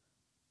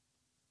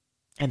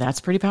 And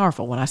that's pretty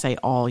powerful. When I say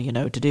all you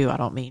know to do, I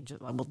don't mean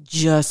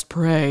just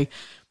pray.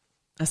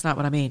 That's not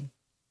what I mean.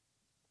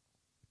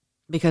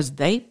 Because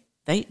they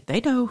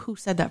know who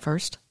said that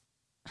first.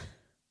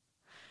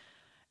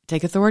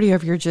 Take authority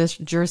over your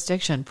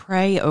jurisdiction.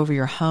 Pray over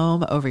your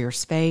home, over your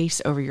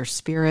space, over your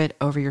spirit,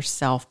 over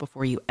yourself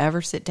before you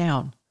ever sit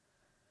down.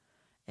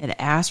 And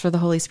ask for the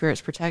Holy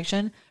Spirit's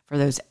protection, for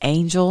those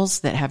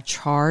angels that have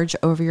charge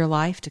over your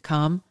life to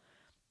come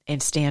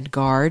and stand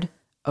guard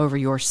over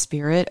your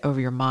spirit, over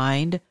your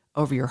mind,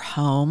 over your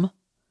home.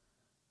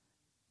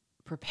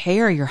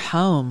 Prepare your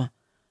home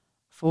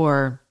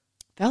for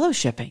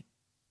fellowshipping.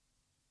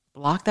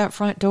 Block that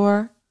front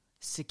door,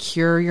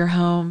 secure your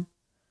home,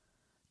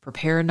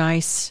 prepare a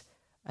nice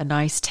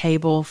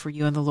table for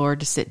you and the Lord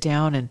to sit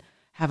down and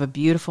have a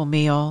beautiful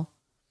meal.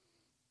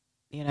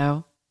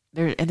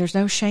 There's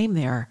no shame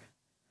there.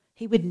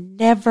 He would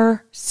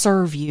never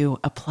serve you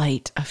a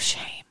plate of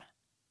shame.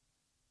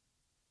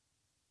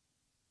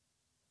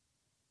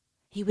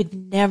 He would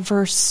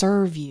never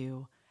serve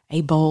you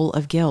a bowl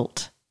of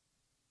guilt.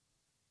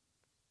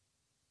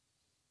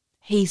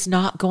 He's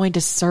not going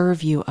to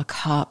serve you a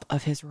cup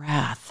of his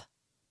wrath.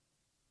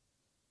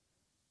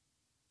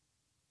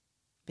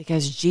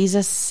 Because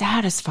Jesus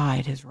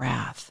satisfied his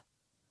wrath.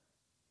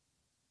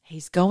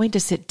 He's going to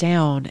sit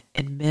down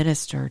and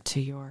minister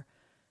to your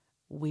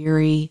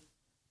weary,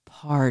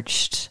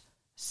 parched,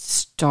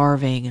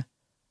 starving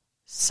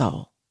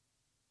soul.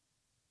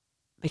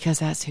 Because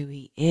that's who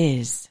he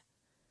is.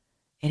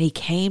 And he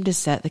came to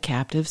set the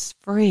captives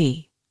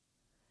free.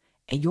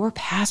 And your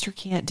pastor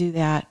can't do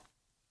that.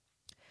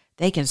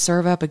 They can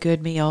serve up a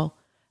good meal,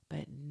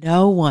 but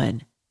no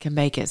one can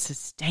make it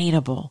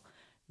sustainable.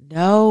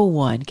 No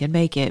one can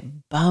make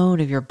it bone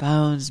of your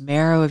bones,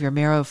 marrow of your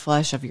marrow,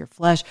 flesh of your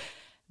flesh,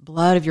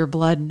 blood of your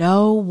blood.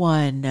 No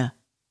one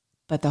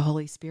but the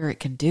Holy Spirit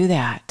can do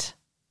that.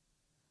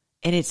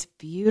 And it's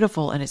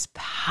beautiful and it's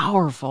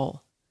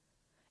powerful.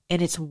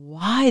 And it's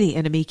why the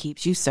enemy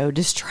keeps you so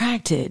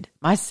distracted,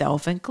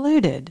 myself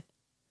included.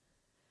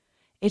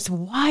 It's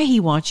why he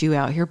wants you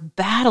out here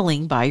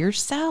battling by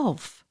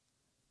yourself,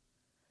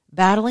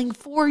 battling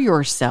for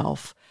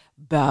yourself,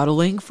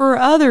 battling for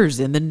others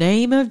in the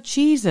name of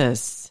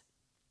Jesus.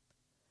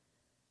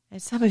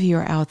 And some of you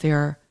are out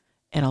there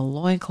in a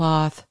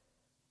loincloth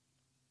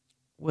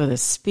with a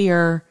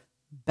spear,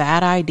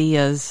 bad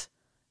ideas,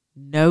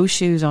 no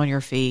shoes on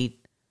your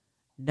feet,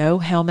 no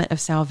helmet of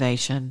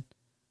salvation,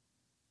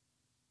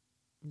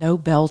 no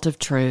belt of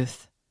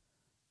truth,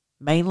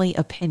 mainly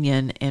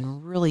opinion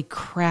and really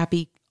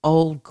crappy,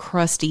 old,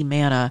 crusty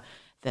manna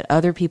that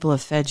other people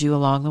have fed you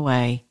along the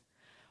way,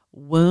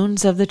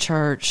 wounds of the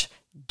church,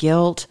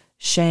 guilt,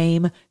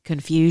 shame,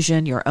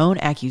 confusion, your own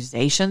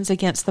accusations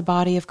against the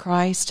body of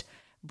Christ.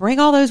 Bring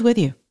all those with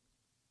you.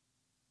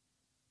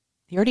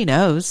 He already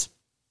knows.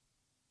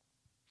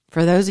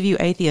 For those of you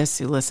atheists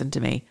who listen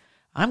to me,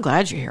 I'm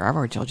glad you're here. I've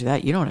already told you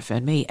that. You don't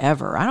offend me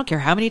ever. I don't care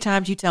how many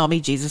times you tell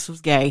me Jesus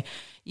was gay.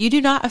 You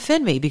do not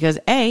offend me because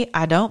A,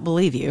 I don't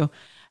believe you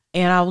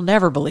and I will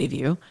never believe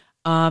you.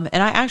 And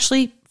I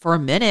actually, for a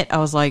minute, I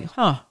was like,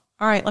 all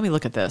right, let me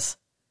look at this.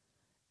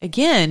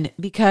 Again,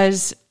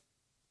 because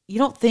you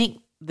don't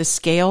think the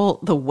scale,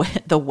 the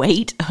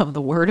weight of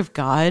the word of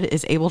God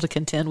is able to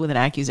contend with an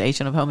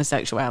accusation of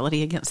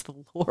homosexuality against the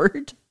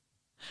Lord?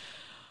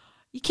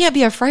 You can't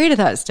be afraid of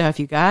that stuff,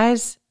 you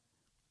guys.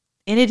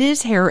 And it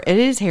is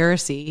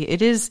heresy.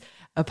 It is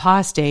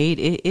apostate.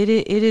 It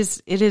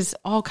is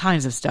all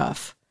kinds of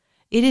stuff.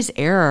 It is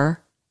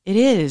error. It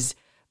is.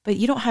 But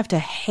you don't have to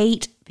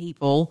hate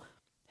people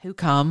who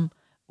come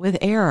with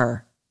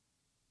error.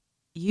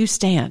 You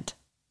stand.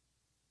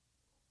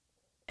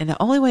 And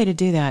the only way to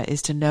do that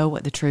is to know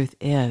what the truth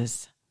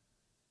is.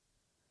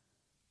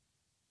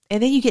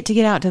 And then you get to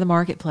get out to the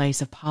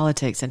marketplace of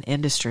politics and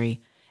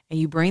industry, and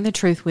you bring the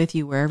truth with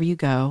you wherever you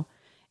go,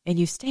 and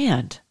you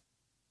stand.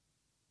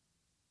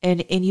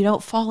 And you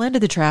don't fall into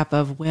the trap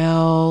of,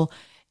 well,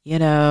 you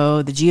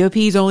know, the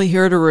GOP is only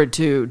here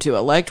to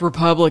elect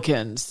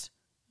Republicans.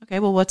 Okay,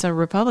 well, what's a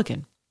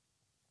Republican?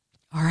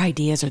 Our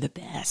ideas are the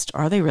best.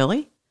 Are they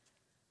really?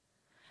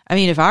 I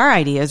mean, if our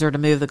ideas are to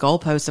move the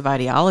goalposts of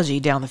ideology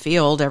down the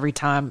field every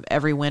time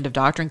every wind of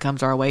doctrine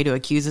comes our way to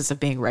accuse us of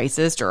being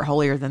racist or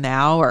holier than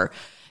thou or,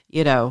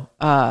 you know,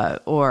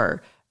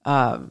 or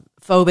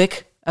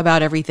phobic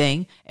about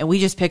everything, and we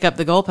just pick up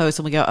the goalposts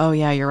and we go, oh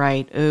yeah, you're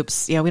right.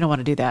 Oops. Yeah, we don't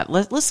want to do that.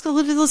 Let's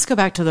go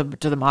back to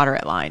the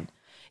moderate line.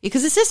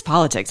 Because this is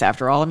politics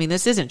after all. I mean,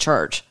 this isn't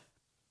church.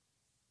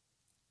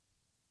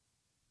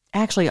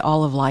 Actually,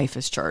 all of life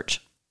is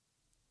church.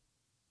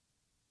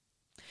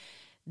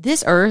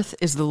 This earth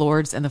is the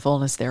Lord's and the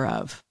fullness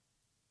thereof.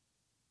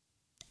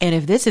 And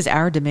if this is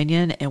our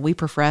dominion and we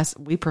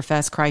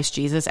profess Christ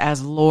Jesus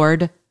as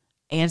Lord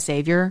and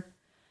Savior,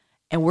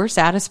 and we're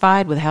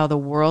satisfied with how the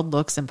world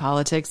looks in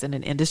politics and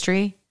in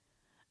industry,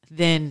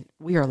 then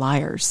we are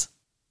liars.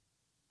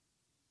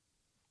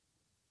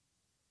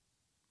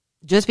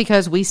 Just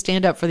because we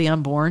stand up for the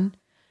unborn,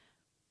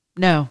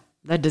 no,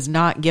 that does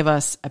not give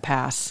us a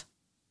pass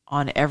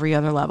on every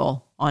other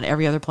level, on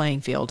every other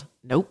playing field.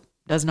 Nope,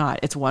 does not.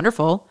 It's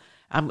wonderful.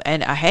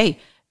 Hey,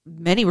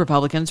 many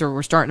Republicans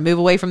we're starting to move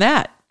away from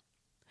that.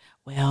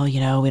 Well, you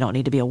know, we don't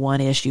need to be a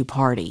one-issue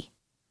party.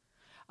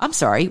 I'm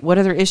sorry, what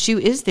other issue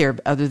is there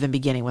other than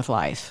beginning with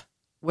life?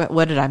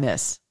 What did I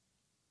miss?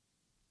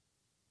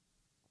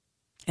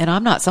 And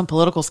I'm not some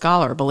political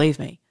scholar, believe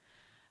me.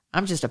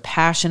 I'm just a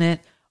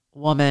passionate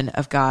woman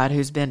of God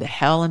who's been to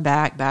hell and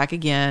back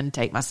again,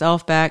 take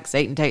myself back,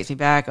 Satan takes me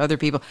back, other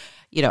people,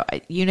 you know,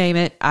 you name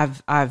it.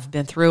 I've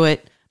been through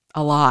it,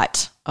 a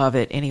lot of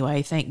it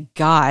anyway. Thank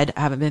God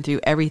I haven't been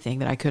through everything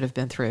that I could have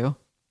been through.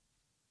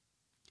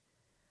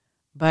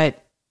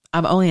 But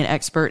I'm only an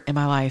expert in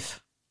my life.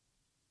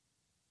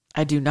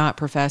 I do not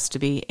profess to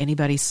be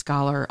anybody's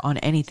scholar on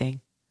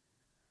anything.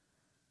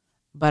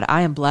 But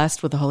I am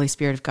blessed with the Holy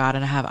Spirit of God,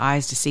 and I have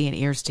eyes to see and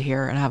ears to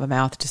hear, and I have a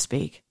mouth to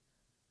speak.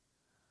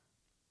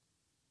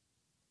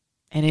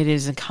 And it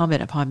is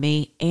incumbent upon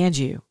me and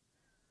you,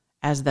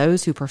 as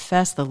those who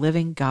profess the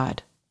living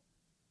God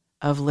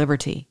of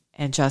liberty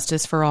and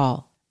justice for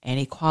all and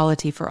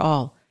equality for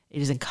all,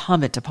 it is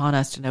incumbent upon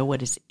us to know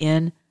what is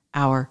in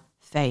our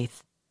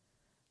faith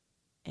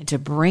and to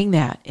bring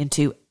that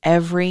into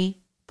every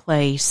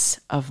place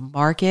of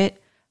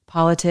market,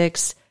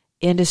 politics,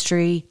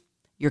 industry,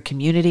 your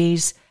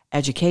communities,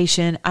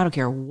 education. I don't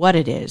care what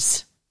it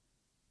is.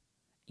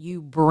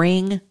 You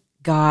bring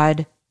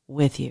God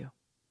with you.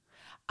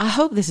 I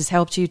hope this has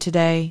helped you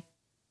today.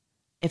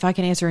 If I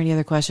can answer any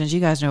other questions, you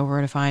guys know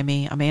where to find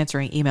me. I'm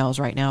answering emails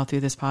right now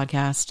through this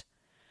podcast.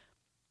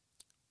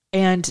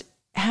 And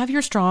have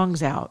your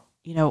Strongs out.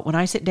 You know, when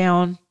I sit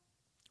down,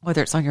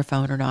 whether it's on your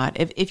phone or not,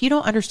 if you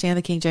don't understand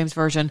the King James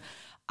Version,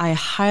 I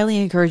highly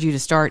encourage you to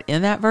start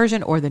in that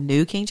version or the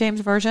New King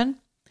James Version.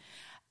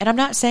 And I'm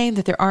not saying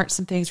that there aren't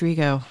some things where you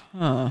go,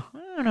 I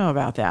don't know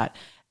about that.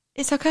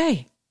 It's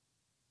okay.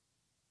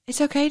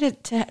 It's okay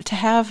to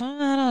have,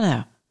 I don't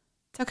know.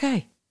 It's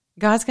okay.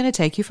 God's going to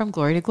take you from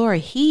glory to glory.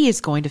 He is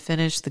going to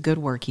finish the good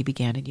work he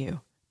began in you,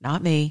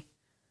 not me.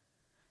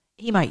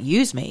 He might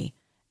use me,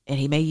 and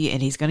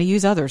he's going to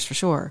use others for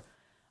sure.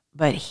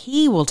 But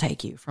he will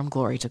take you from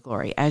glory to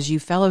glory as you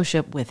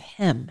fellowship with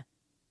him.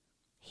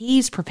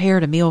 He's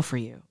prepared a meal for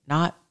you,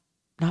 not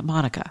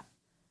Monica.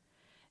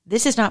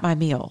 This is not my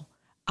meal.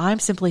 I'm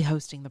simply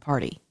hosting the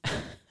party,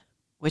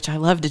 which I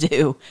love to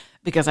do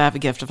because I have a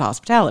gift of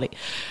hospitality.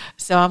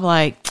 So I'm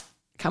like,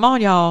 come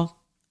on, y'all.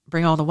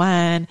 Bring on the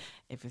wine.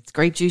 If it's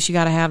grape juice you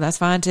got to have, that's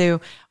fine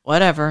too.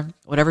 Whatever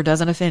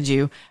doesn't offend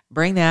you,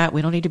 bring that.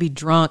 We don't need to be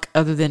drunk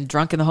other than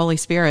drunk in the Holy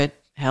Spirit.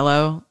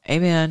 Hello.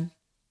 Amen.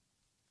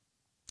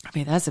 I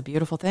mean, that's a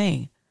beautiful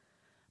thing.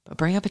 But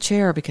bring up a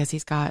chair because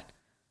he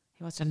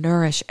wants to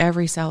nourish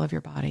every cell of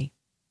your body,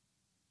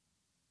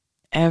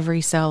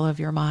 every cell of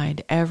your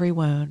mind, every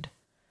wound,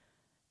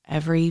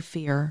 every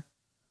fear,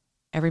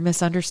 every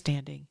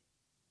misunderstanding,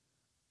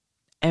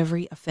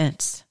 every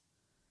offense.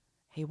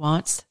 He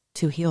wants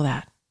to heal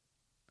that.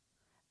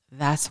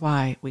 That's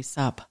why we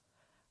sup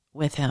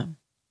with him.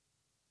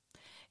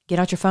 Get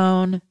out your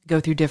phone,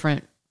 go through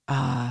different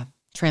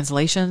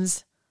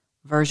translations,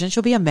 versions.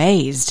 You'll be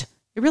amazed.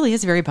 It really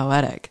is very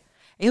poetic.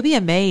 You'll be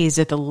amazed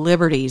at the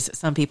liberties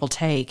some people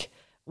take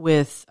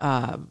with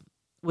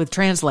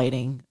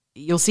translating.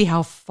 You'll see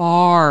how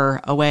far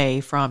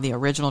away from the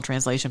original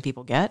translation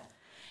people get.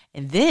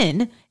 And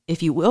then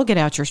if you will get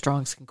out your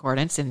Strong's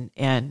Concordance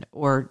and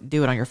or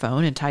do it on your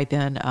phone and type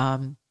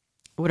in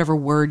whatever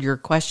word you're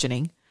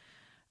questioning,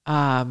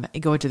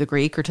 go into the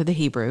Greek or to the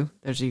Hebrew.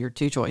 Those are your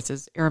two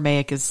choices.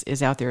 Aramaic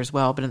is out there as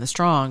well, but in the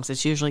Strong's,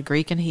 it's usually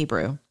Greek and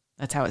Hebrew.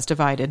 That's how it's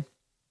divided.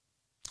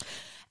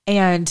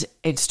 And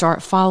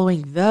start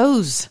following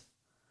those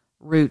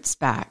roots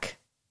back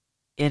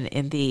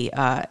in the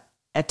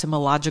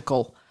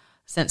etymological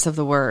sense of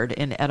the word,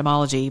 in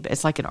etymology.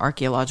 It's like an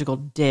archaeological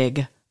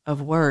dig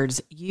of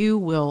words. You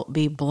will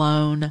be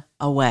blown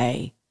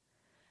away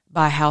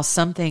by how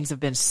some things have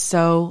been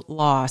so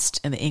lost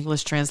in the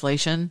English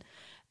translation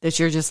that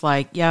you're just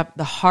like, yep,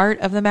 the heart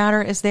of the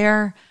matter is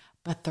there,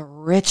 but the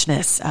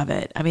richness of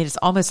it. I mean, it's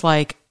almost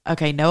like,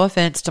 okay, no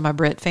offense to my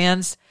Brit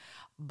fans,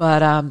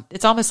 but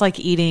it's almost like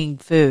eating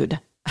food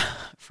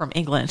from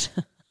England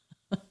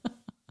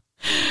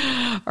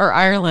or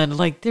Ireland.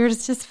 Like,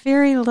 there's just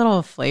very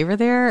little flavor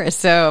there.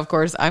 So, of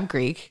course, I'm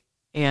Greek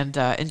and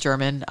in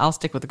German. I'll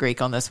stick with the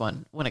Greek on this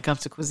one when it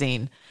comes to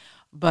cuisine.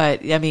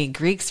 But, I mean,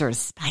 Greeks are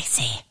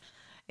spicy.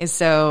 And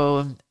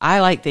so I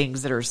like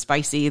things that are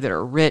spicy, that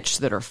are rich,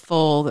 that are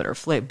full, that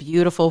are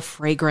beautiful,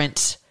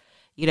 fragrant,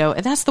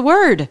 and that's the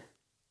word.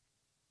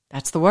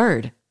 That's the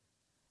word.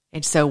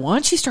 And so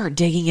once you start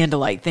digging into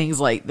like things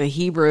like the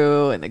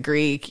Hebrew and the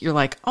Greek, you're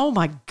like, oh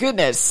my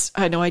goodness,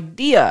 I had no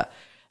idea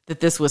that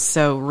this was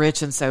so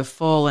rich and so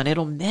full, and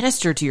it'll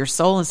minister to your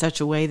soul in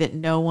such a way that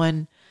no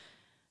one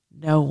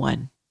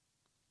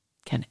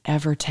can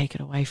ever take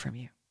it away from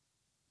you.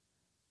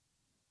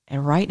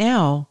 And right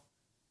now,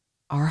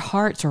 our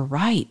hearts are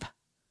ripe.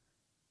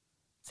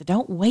 So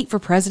don't wait for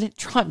President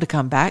Trump to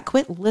come back.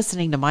 Quit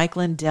listening to Mike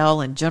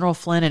Lindell and General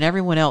Flynn and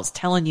everyone else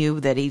telling you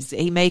that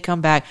he may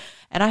come back.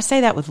 And I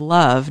say that with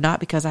love, not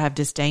because I have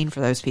disdain for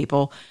those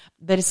people,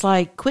 but it's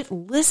like, quit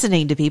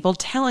listening to people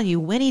telling you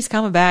when he's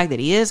coming back, that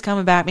he is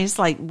coming back. I mean, it's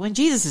like when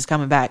Jesus is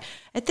coming back.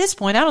 At this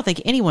point, I don't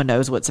think anyone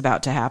knows what's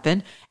about to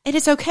happen. And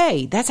it's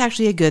okay. That's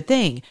actually a good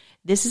thing.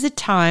 This is a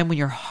time when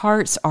your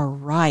hearts are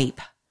ripe.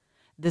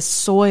 The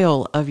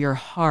soil of your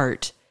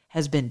heart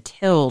has been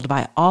tilled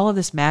by all of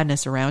this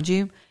madness around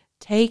you.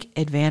 Take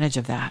advantage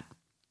of that.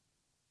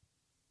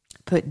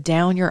 Put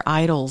down your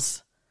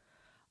idols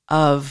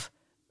of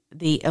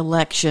the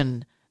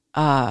election,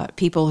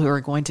 people who are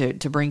going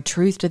to bring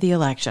truth to the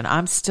election.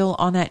 I'm still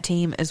on that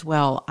team as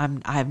well.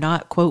 I have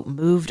not, quote,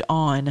 moved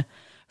on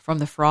from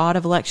the fraud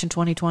of election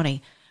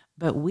 2020,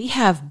 but we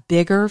have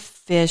bigger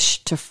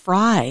fish to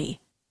fry.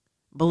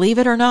 Believe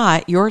it or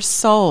not, your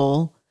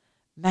soul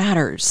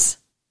matters.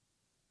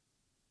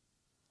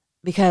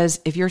 Because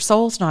if your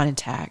soul's not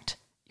intact,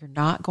 you're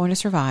not going to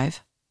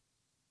survive.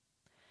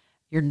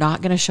 You're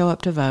not going to show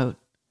up to vote.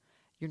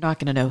 You're not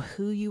going to know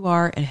who you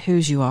are and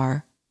whose you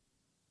are.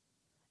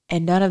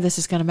 And none of this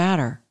is going to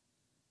matter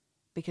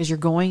because you're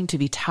going to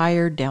be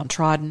tired,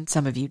 downtrodden,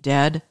 some of you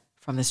dead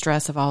from the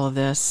stress of all of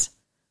this.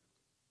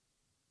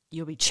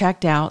 You'll be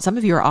checked out. Some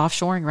of you are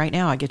offshoring right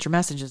now. I get your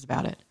messages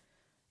about it.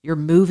 You're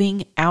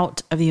moving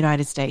out of the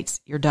United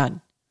States. You're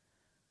done.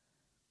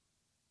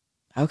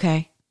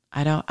 Okay.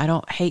 I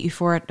don't hate you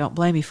for it. Don't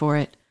blame you for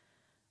it.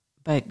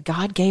 But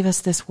God gave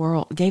us this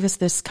world, gave us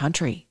this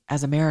country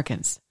as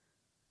Americans.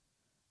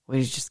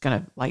 We're just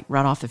going to like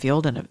run off the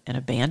field and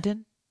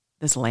abandon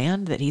this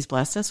land that he's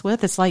blessed us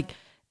with. It's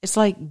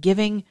like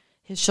giving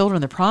his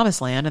children the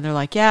promised land. And they're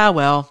like, yeah,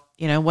 well,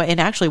 you know what? And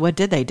actually, what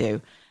did they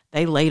do?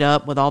 They laid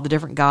up with all the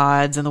different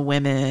gods and the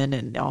women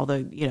and all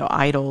the,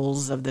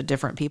 idols of the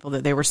different people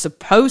that they were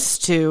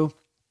supposed to,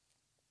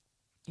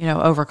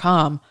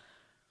 overcome,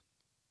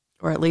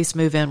 or at least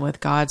move in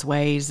with God's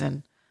ways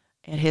and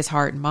his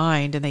heart and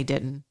mind. And they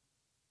didn't.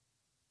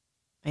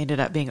 They ended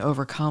up being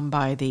overcome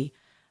by the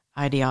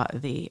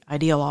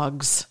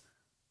ideologues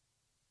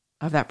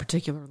of that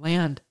particular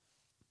land.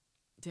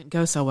 Didn't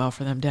go so well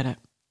for them, did it?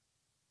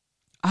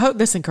 I hope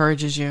this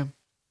encourages you.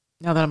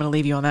 Now that I'm going to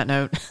leave you on that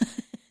note.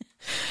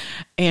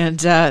 And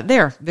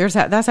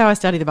that's how I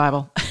study the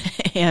Bible.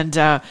 and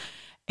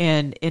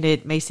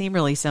it may seem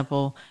really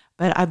simple,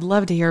 but I'd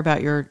love to hear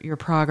about your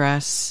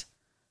progress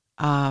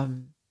as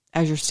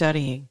you're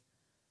studying,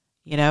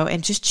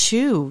 and just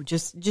chew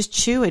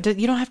it.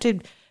 You don't have to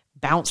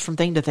bounce from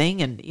thing to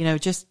thing,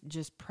 and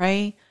just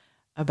pray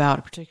about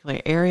a particular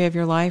area of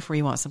your life where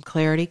you want some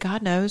clarity.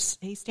 God knows.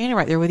 He's standing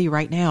right there with you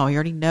right now. He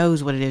already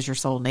knows what it is your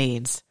soul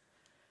needs.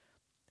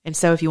 And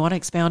so if you want to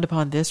expound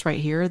upon this right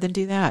here, then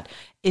do that.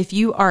 If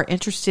you are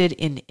interested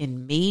in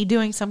me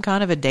doing some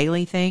kind of a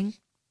daily thing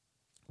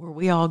where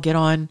we all get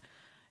on,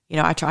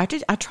 I tried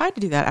to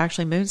do that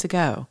actually moons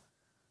ago.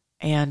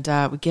 And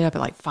we get up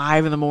at like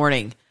 5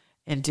 a.m.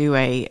 and do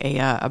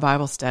a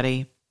Bible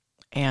study.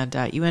 And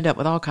you end up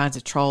with all kinds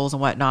of trolls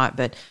and whatnot,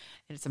 but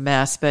it's a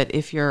mess. But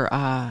if you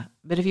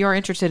are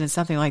interested in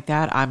something like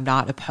that, I'm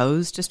not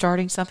opposed to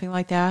starting something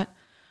like that.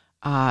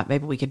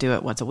 Maybe we could do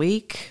it once a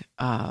week.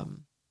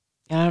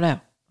 I don't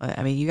know.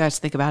 I mean, you guys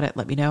think about it.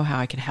 Let me know how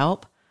I can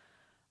help.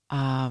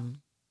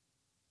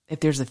 If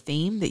there's a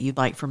theme that you'd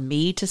like for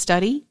me to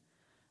study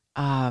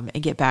and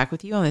get back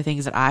with you on the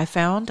things that I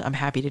found, I'm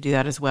happy to do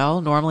that as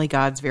well. Normally,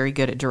 God's very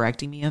good at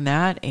directing me in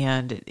that,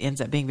 and it ends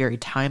up being very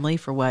timely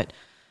for what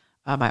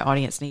my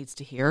audience needs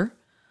to hear.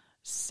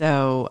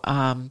 So,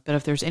 but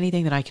if there's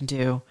anything that I can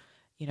do,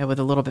 with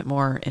a little bit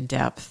more in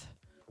depth,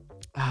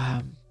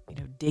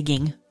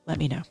 digging, let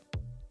me know.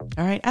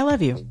 All right. I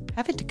love you.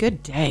 Have a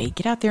good day.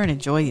 Get out there and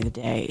enjoy the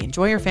day.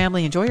 Enjoy your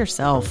family. Enjoy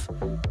yourself.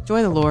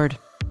 Enjoy the Lord.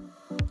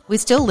 We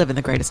still live in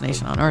the greatest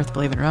nation on earth,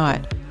 believe it or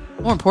not.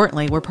 More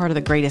importantly, we're part of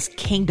the greatest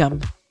kingdom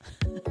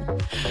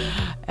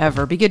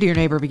ever. Be good to your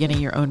neighbor, beginning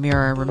your own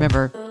mirror.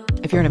 Remember,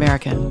 if you're an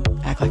American,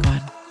 act like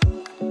one.